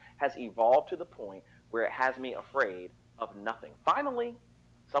situation has evolved to the point where it has me afraid of nothing. Finally,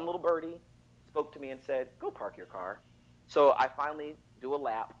 some little birdie spoke to me and said, go park your car. So I finally do a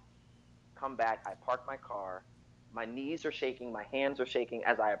lap, come back, I park my car. My knees are shaking, my hands are shaking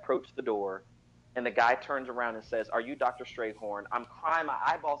as I approach the door. And the guy turns around and says, are you Dr. Strayhorn? I'm crying my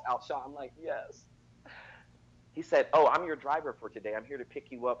eyeballs out, Sean. I'm like, yes. He said, oh, I'm your driver for today. I'm here to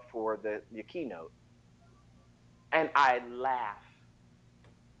pick you up for the keynote. And I laugh.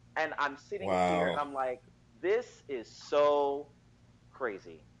 And I'm sitting here and Wow. I'm like, this is so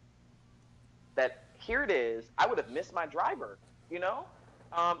crazy that here it is. I would have missed my driver, you know?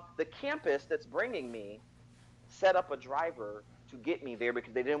 The campus that's bringing me set up a driver to get me there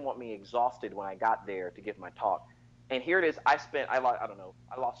because they didn't want me exhausted when I got there to give my talk. And here it is. I don't know,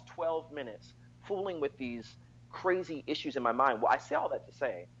 I lost 12 minutes fooling with these crazy issues in my mind. Well, I say all that to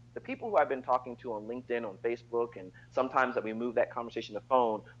say the people who I've been talking to on LinkedIn, on Facebook, and sometimes that we move that conversation to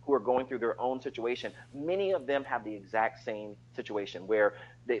phone, who are going through their own situation, many of them have the exact same situation where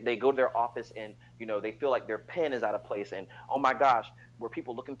they go to their office and, you know, they feel like their pen is out of place and, oh my gosh, were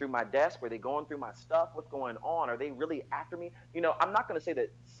people looking through my desk? Were they going through my stuff? What's going on? Are they really after me? You know, I'm not going to say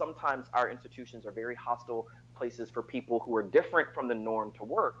that sometimes our institutions are very hostile places for people who are different from the norm to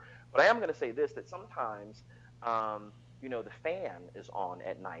work, but I am going to say this, that sometimes you know, the fan is on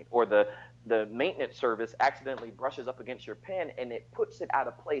at night, or the maintenance service accidentally brushes up against your pen and it puts it out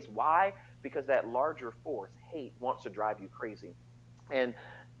of place. Why? Because that larger force, hate, wants to drive you crazy. And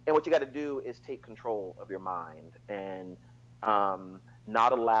what you got to do is take control of your mind and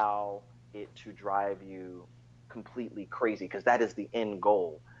not allow it to drive you completely crazy, because that is the end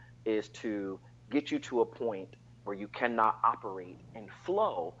goal, is to get you to a point where you cannot operate and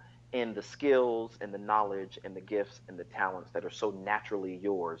flow in the skills and the knowledge and the gifts and the talents that are so naturally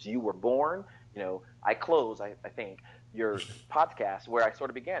yours. You were born, you know, I close, I think, your podcast where I sort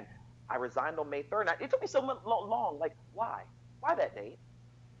of began. I resigned on May 3rd. It took me so long. Like, why? Why that date?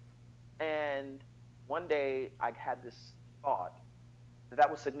 And one day I had this thought that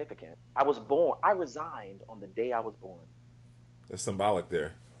was significant. I was born, I resigned on the day I was born. It's symbolic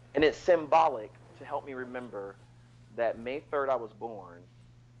there. And it's symbolic to help me remember that May 3rd I was born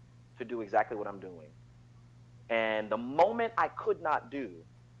to do exactly what I'm doing. And the moment I could not do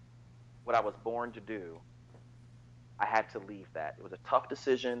what I was born to do, I had to leave that. It was a tough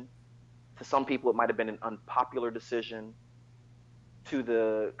decision. To some people, it might have been an unpopular decision. To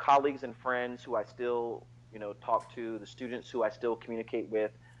the colleagues and friends who I still, you know, talk to, the students who I still communicate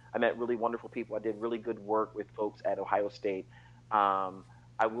with, I met really wonderful people. I did really good work with folks at Ohio State.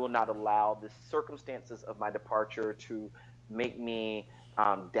 I will not allow the circumstances of my departure to make me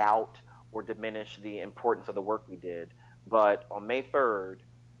doubt or diminish the importance of the work we did. But on May 3rd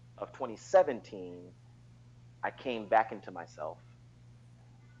of 2017, I came back into myself,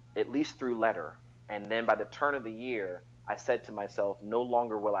 at least through letter. And then by the turn of the year, I said to myself, no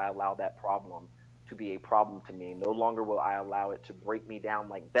longer will I allow that problem to be a problem to me. No longer will I allow it to break me down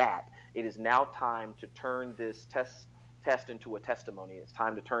like that. It is now time to turn this test into a testimony. It's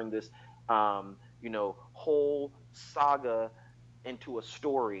time to turn this, whole saga into a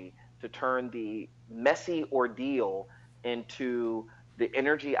story, to turn the messy ordeal into the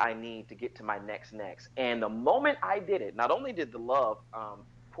energy I need to get to my next. And the moment I did it, not only did the love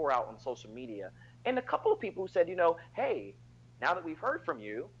pour out on social media, and a couple of people who said, hey, now that we've heard from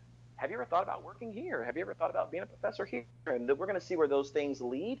you, have you ever thought about working here? Have you ever thought about being a professor here? And we're going to see where those things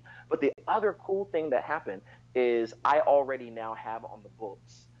lead. But the other cool thing that happened is I already now have on the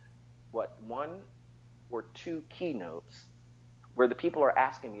books one or two keynotes where the people are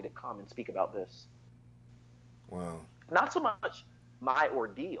asking me to come and speak about this. Wow. Not so much my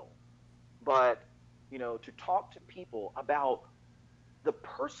ordeal, but to talk to people about the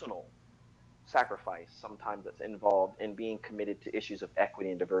personal sacrifice sometimes that's involved in being committed to issues of equity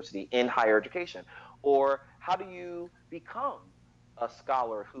and diversity in higher education. Or how do you become a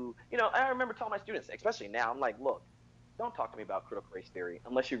scholar who, I remember telling my students, especially now, I'm like, look, don't talk to me about critical race theory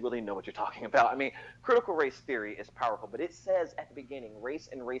unless you really know what you're talking about. I mean, critical race theory is powerful, but it says at the beginning, race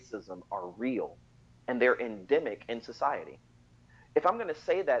and racism are real and they're endemic in society. If I'm going to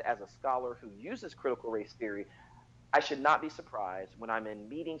say that as a scholar who uses critical race theory, I should not be surprised when I'm in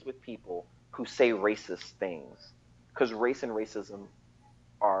meetings with people who say racist things, because race and racism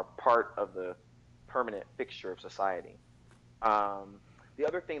are part of the permanent fixture of society. The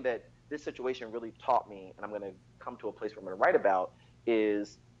other thing that this situation really taught me, and I'm going to come to a place where I'm going to write about,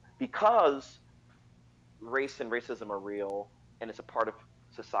 is because race and racism are real and it's a part of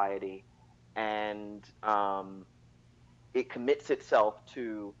society, and it commits itself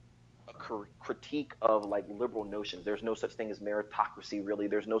to a critique of like liberal notions. There's no such thing as meritocracy, really.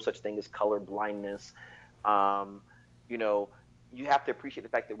 There's no such thing as color blindness. Um, you have to appreciate the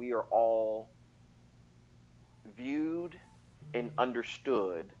fact that we are all viewed and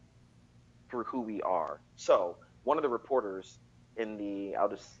understood for who we are. So one of the reporters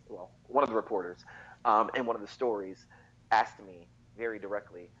one of the reporters in one of the stories asked me very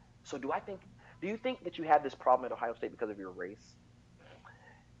directly, so do you think that you had this problem at Ohio State because of your race?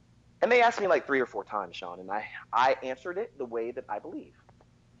 And they asked me like 3 or 4 times, Sean, and I answered it the way that I believe.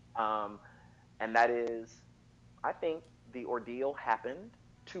 Um, and that is, I think the ordeal happened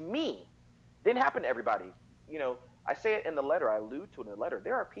to me. Didn't happen to everybody. I say it in the letter, I allude to it in the letter.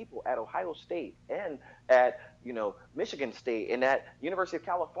 There are people at Ohio State and at, Michigan State and at University of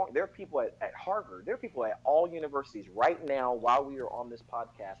California. There are people at Harvard. There are people at all universities right now while we are on this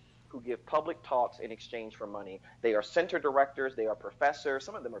podcast who give public talks in exchange for money. They are center directors. They are professors.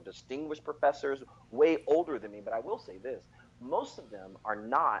 Some of them are distinguished professors, way older than me. But I will say this. Most of them are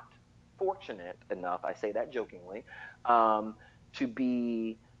not fortunate enough, I say that jokingly,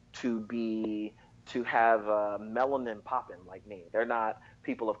 to have melanin popping like me. They're not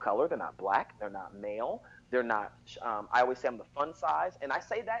people of color. They're not black. They're not male. They're not, I always say I'm the fun size. And I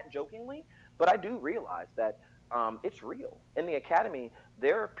say that jokingly, but I do realize that it's real. In the academy,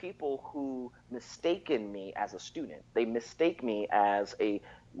 there are people who mistaken me as a student. They mistake me as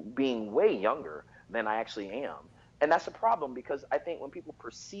being way younger than I actually am. And that's a problem, because I think when people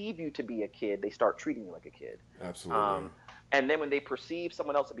perceive you to be a kid, they start treating you like a kid. Absolutely. And then when they perceive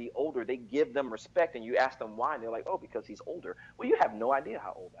someone else to be older, they give them respect, and you ask them why, and they're like, oh, because he's older. Well, you have no idea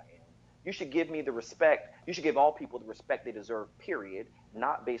how old I am. You should give me the respect. You should give all people the respect they deserve, period,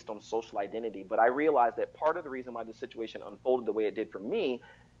 not based on social identity. But I realized that part of the reason why this situation unfolded the way it did for me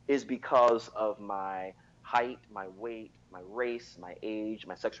is because of my height, my weight, my race, my age,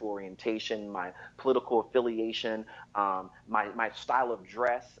 my sexual orientation, my political affiliation, my style of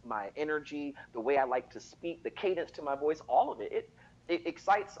dress, my energy, the way I like to speak, the cadence to my voice, all of it. It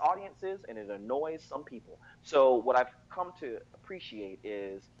excites audiences and it annoys some people. So what I've come to appreciate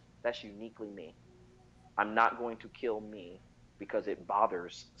is that's uniquely me. I'm not going to kill me because it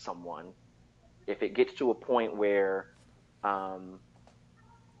bothers someone. If it gets to a point where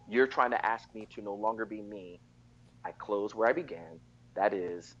you're trying to ask me to no longer be me, I close where I began. That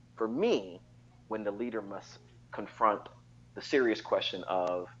is, for me, when the leader must confront the serious question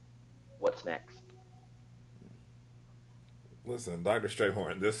of what's next. Listen, Dr.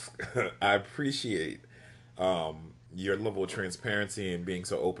 Strayhorn, this I appreciate your level of transparency and being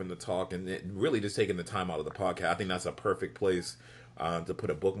so open to talk, and really just taking the time out of the podcast. I think that's a perfect place to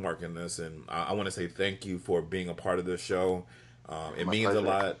put a bookmark in this. And I want to say thank you for being a part of this show. It My means pleasure. a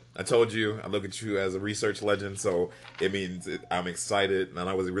lot. I told you, I look at you as a research legend, so I'm excited, and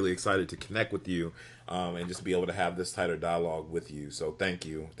I was really excited to connect with you, and just be able to have this tighter dialogue with you. So thank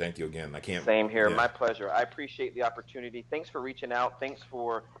you again. I can't. Same here. Yeah, My pleasure. I appreciate the opportunity. Thanks for reaching out. Thanks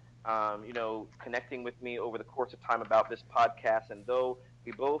for, connecting with me over the course of time about this podcast. And though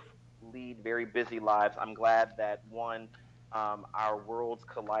we both lead very busy lives, I'm glad that one, our worlds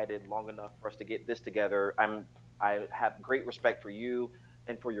collided long enough for us to get this together. I have great respect for you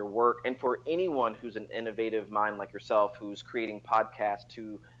and for your work and for anyone who's an innovative mind like yourself who's creating podcasts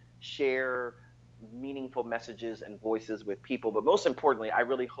to share meaningful messages and voices with people. But most importantly, I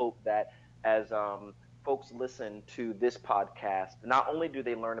really hope that as folks listen to this podcast, not only do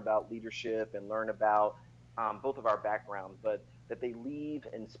they learn about leadership and learn about both of our backgrounds, but that they leave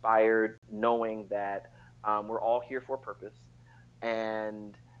inspired, knowing that we're all here for a purpose,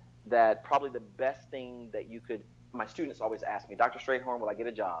 and that probably the best thing that you could. My students always ask me, Dr. Strayhorn, will I get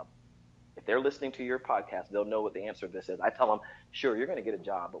a job? If they're listening to your podcast, they'll know what the answer to this is. I tell them, sure, you're going to get a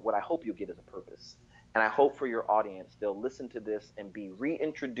job, but what I hope you get is a purpose. And I hope for your audience, they'll listen to this and be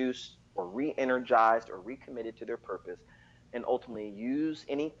reintroduced or re-energized or recommitted to their purpose, and ultimately use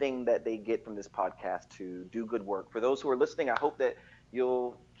anything that they get from this podcast to do good work. For those who are listening, I hope that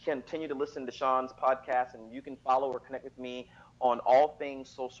you'll continue to listen to Sean's podcast, and you can follow or connect with me on all things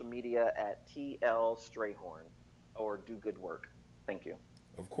social media at TL Strayhorn, or do good work. Thank you.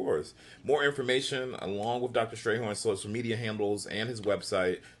 of course. More information along with Dr. Strayhorn's social media handles and his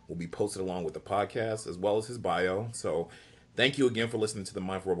website will be posted along with the podcast as well as his bio. So thank you again for listening to the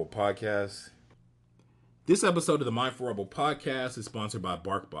Mindful Rebel podcast. This episode of the Mindful Rebel podcast is sponsored by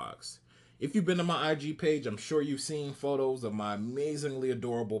BarkBox. If you've been to my IG page, I'm sure you've seen photos of my amazingly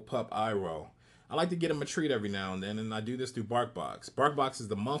adorable pup, Iroh. I like to get him a treat every now and then, and I do this through BarkBox. BarkBox is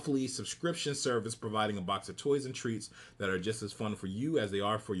the monthly subscription service providing a box of toys and treats that are just as fun for you as they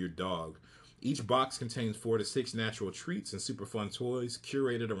are for your dog. Each box contains 4 to 6 natural treats and super fun toys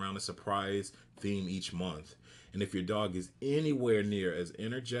curated around a surprise theme each month. And if your dog is anywhere near as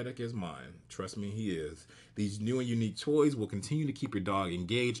energetic as mine, trust me, he is, these new and unique toys will continue to keep your dog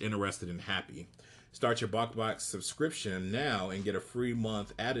engaged, interested, and happy. Start your BarkBox subscription now and get a free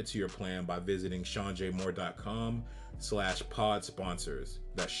month added to your plan by visiting SeanJMoore.com/pod sponsors.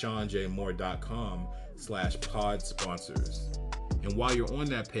 That's SeanJMoore.com/pod sponsors. And while you're on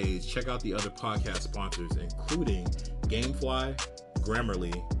that page, check out the other podcast sponsors, including Gamefly,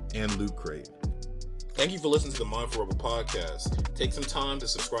 Grammarly, and Loot Crate. Thank you for listening to the Mindful Rebel podcast. Take some time to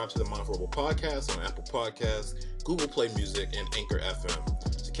subscribe to the Mindful Rebel podcast on Apple Podcasts, Google Play Music, and Anchor FM.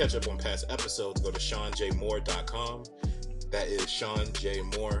 To catch up on past episodes, go to SeanJMoore.com. That is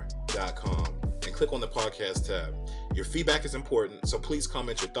SeanJMoore.com. And click on the podcast tab. Your feedback is important, so please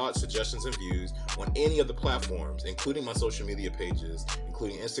comment your thoughts, suggestions, and views on any of the platforms, including my social media pages,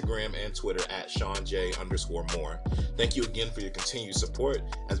 including Instagram and Twitter at SeanJ_Moore. Thank you again for your continued support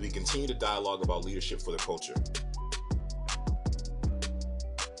as we continue to dialogue about leadership for the culture.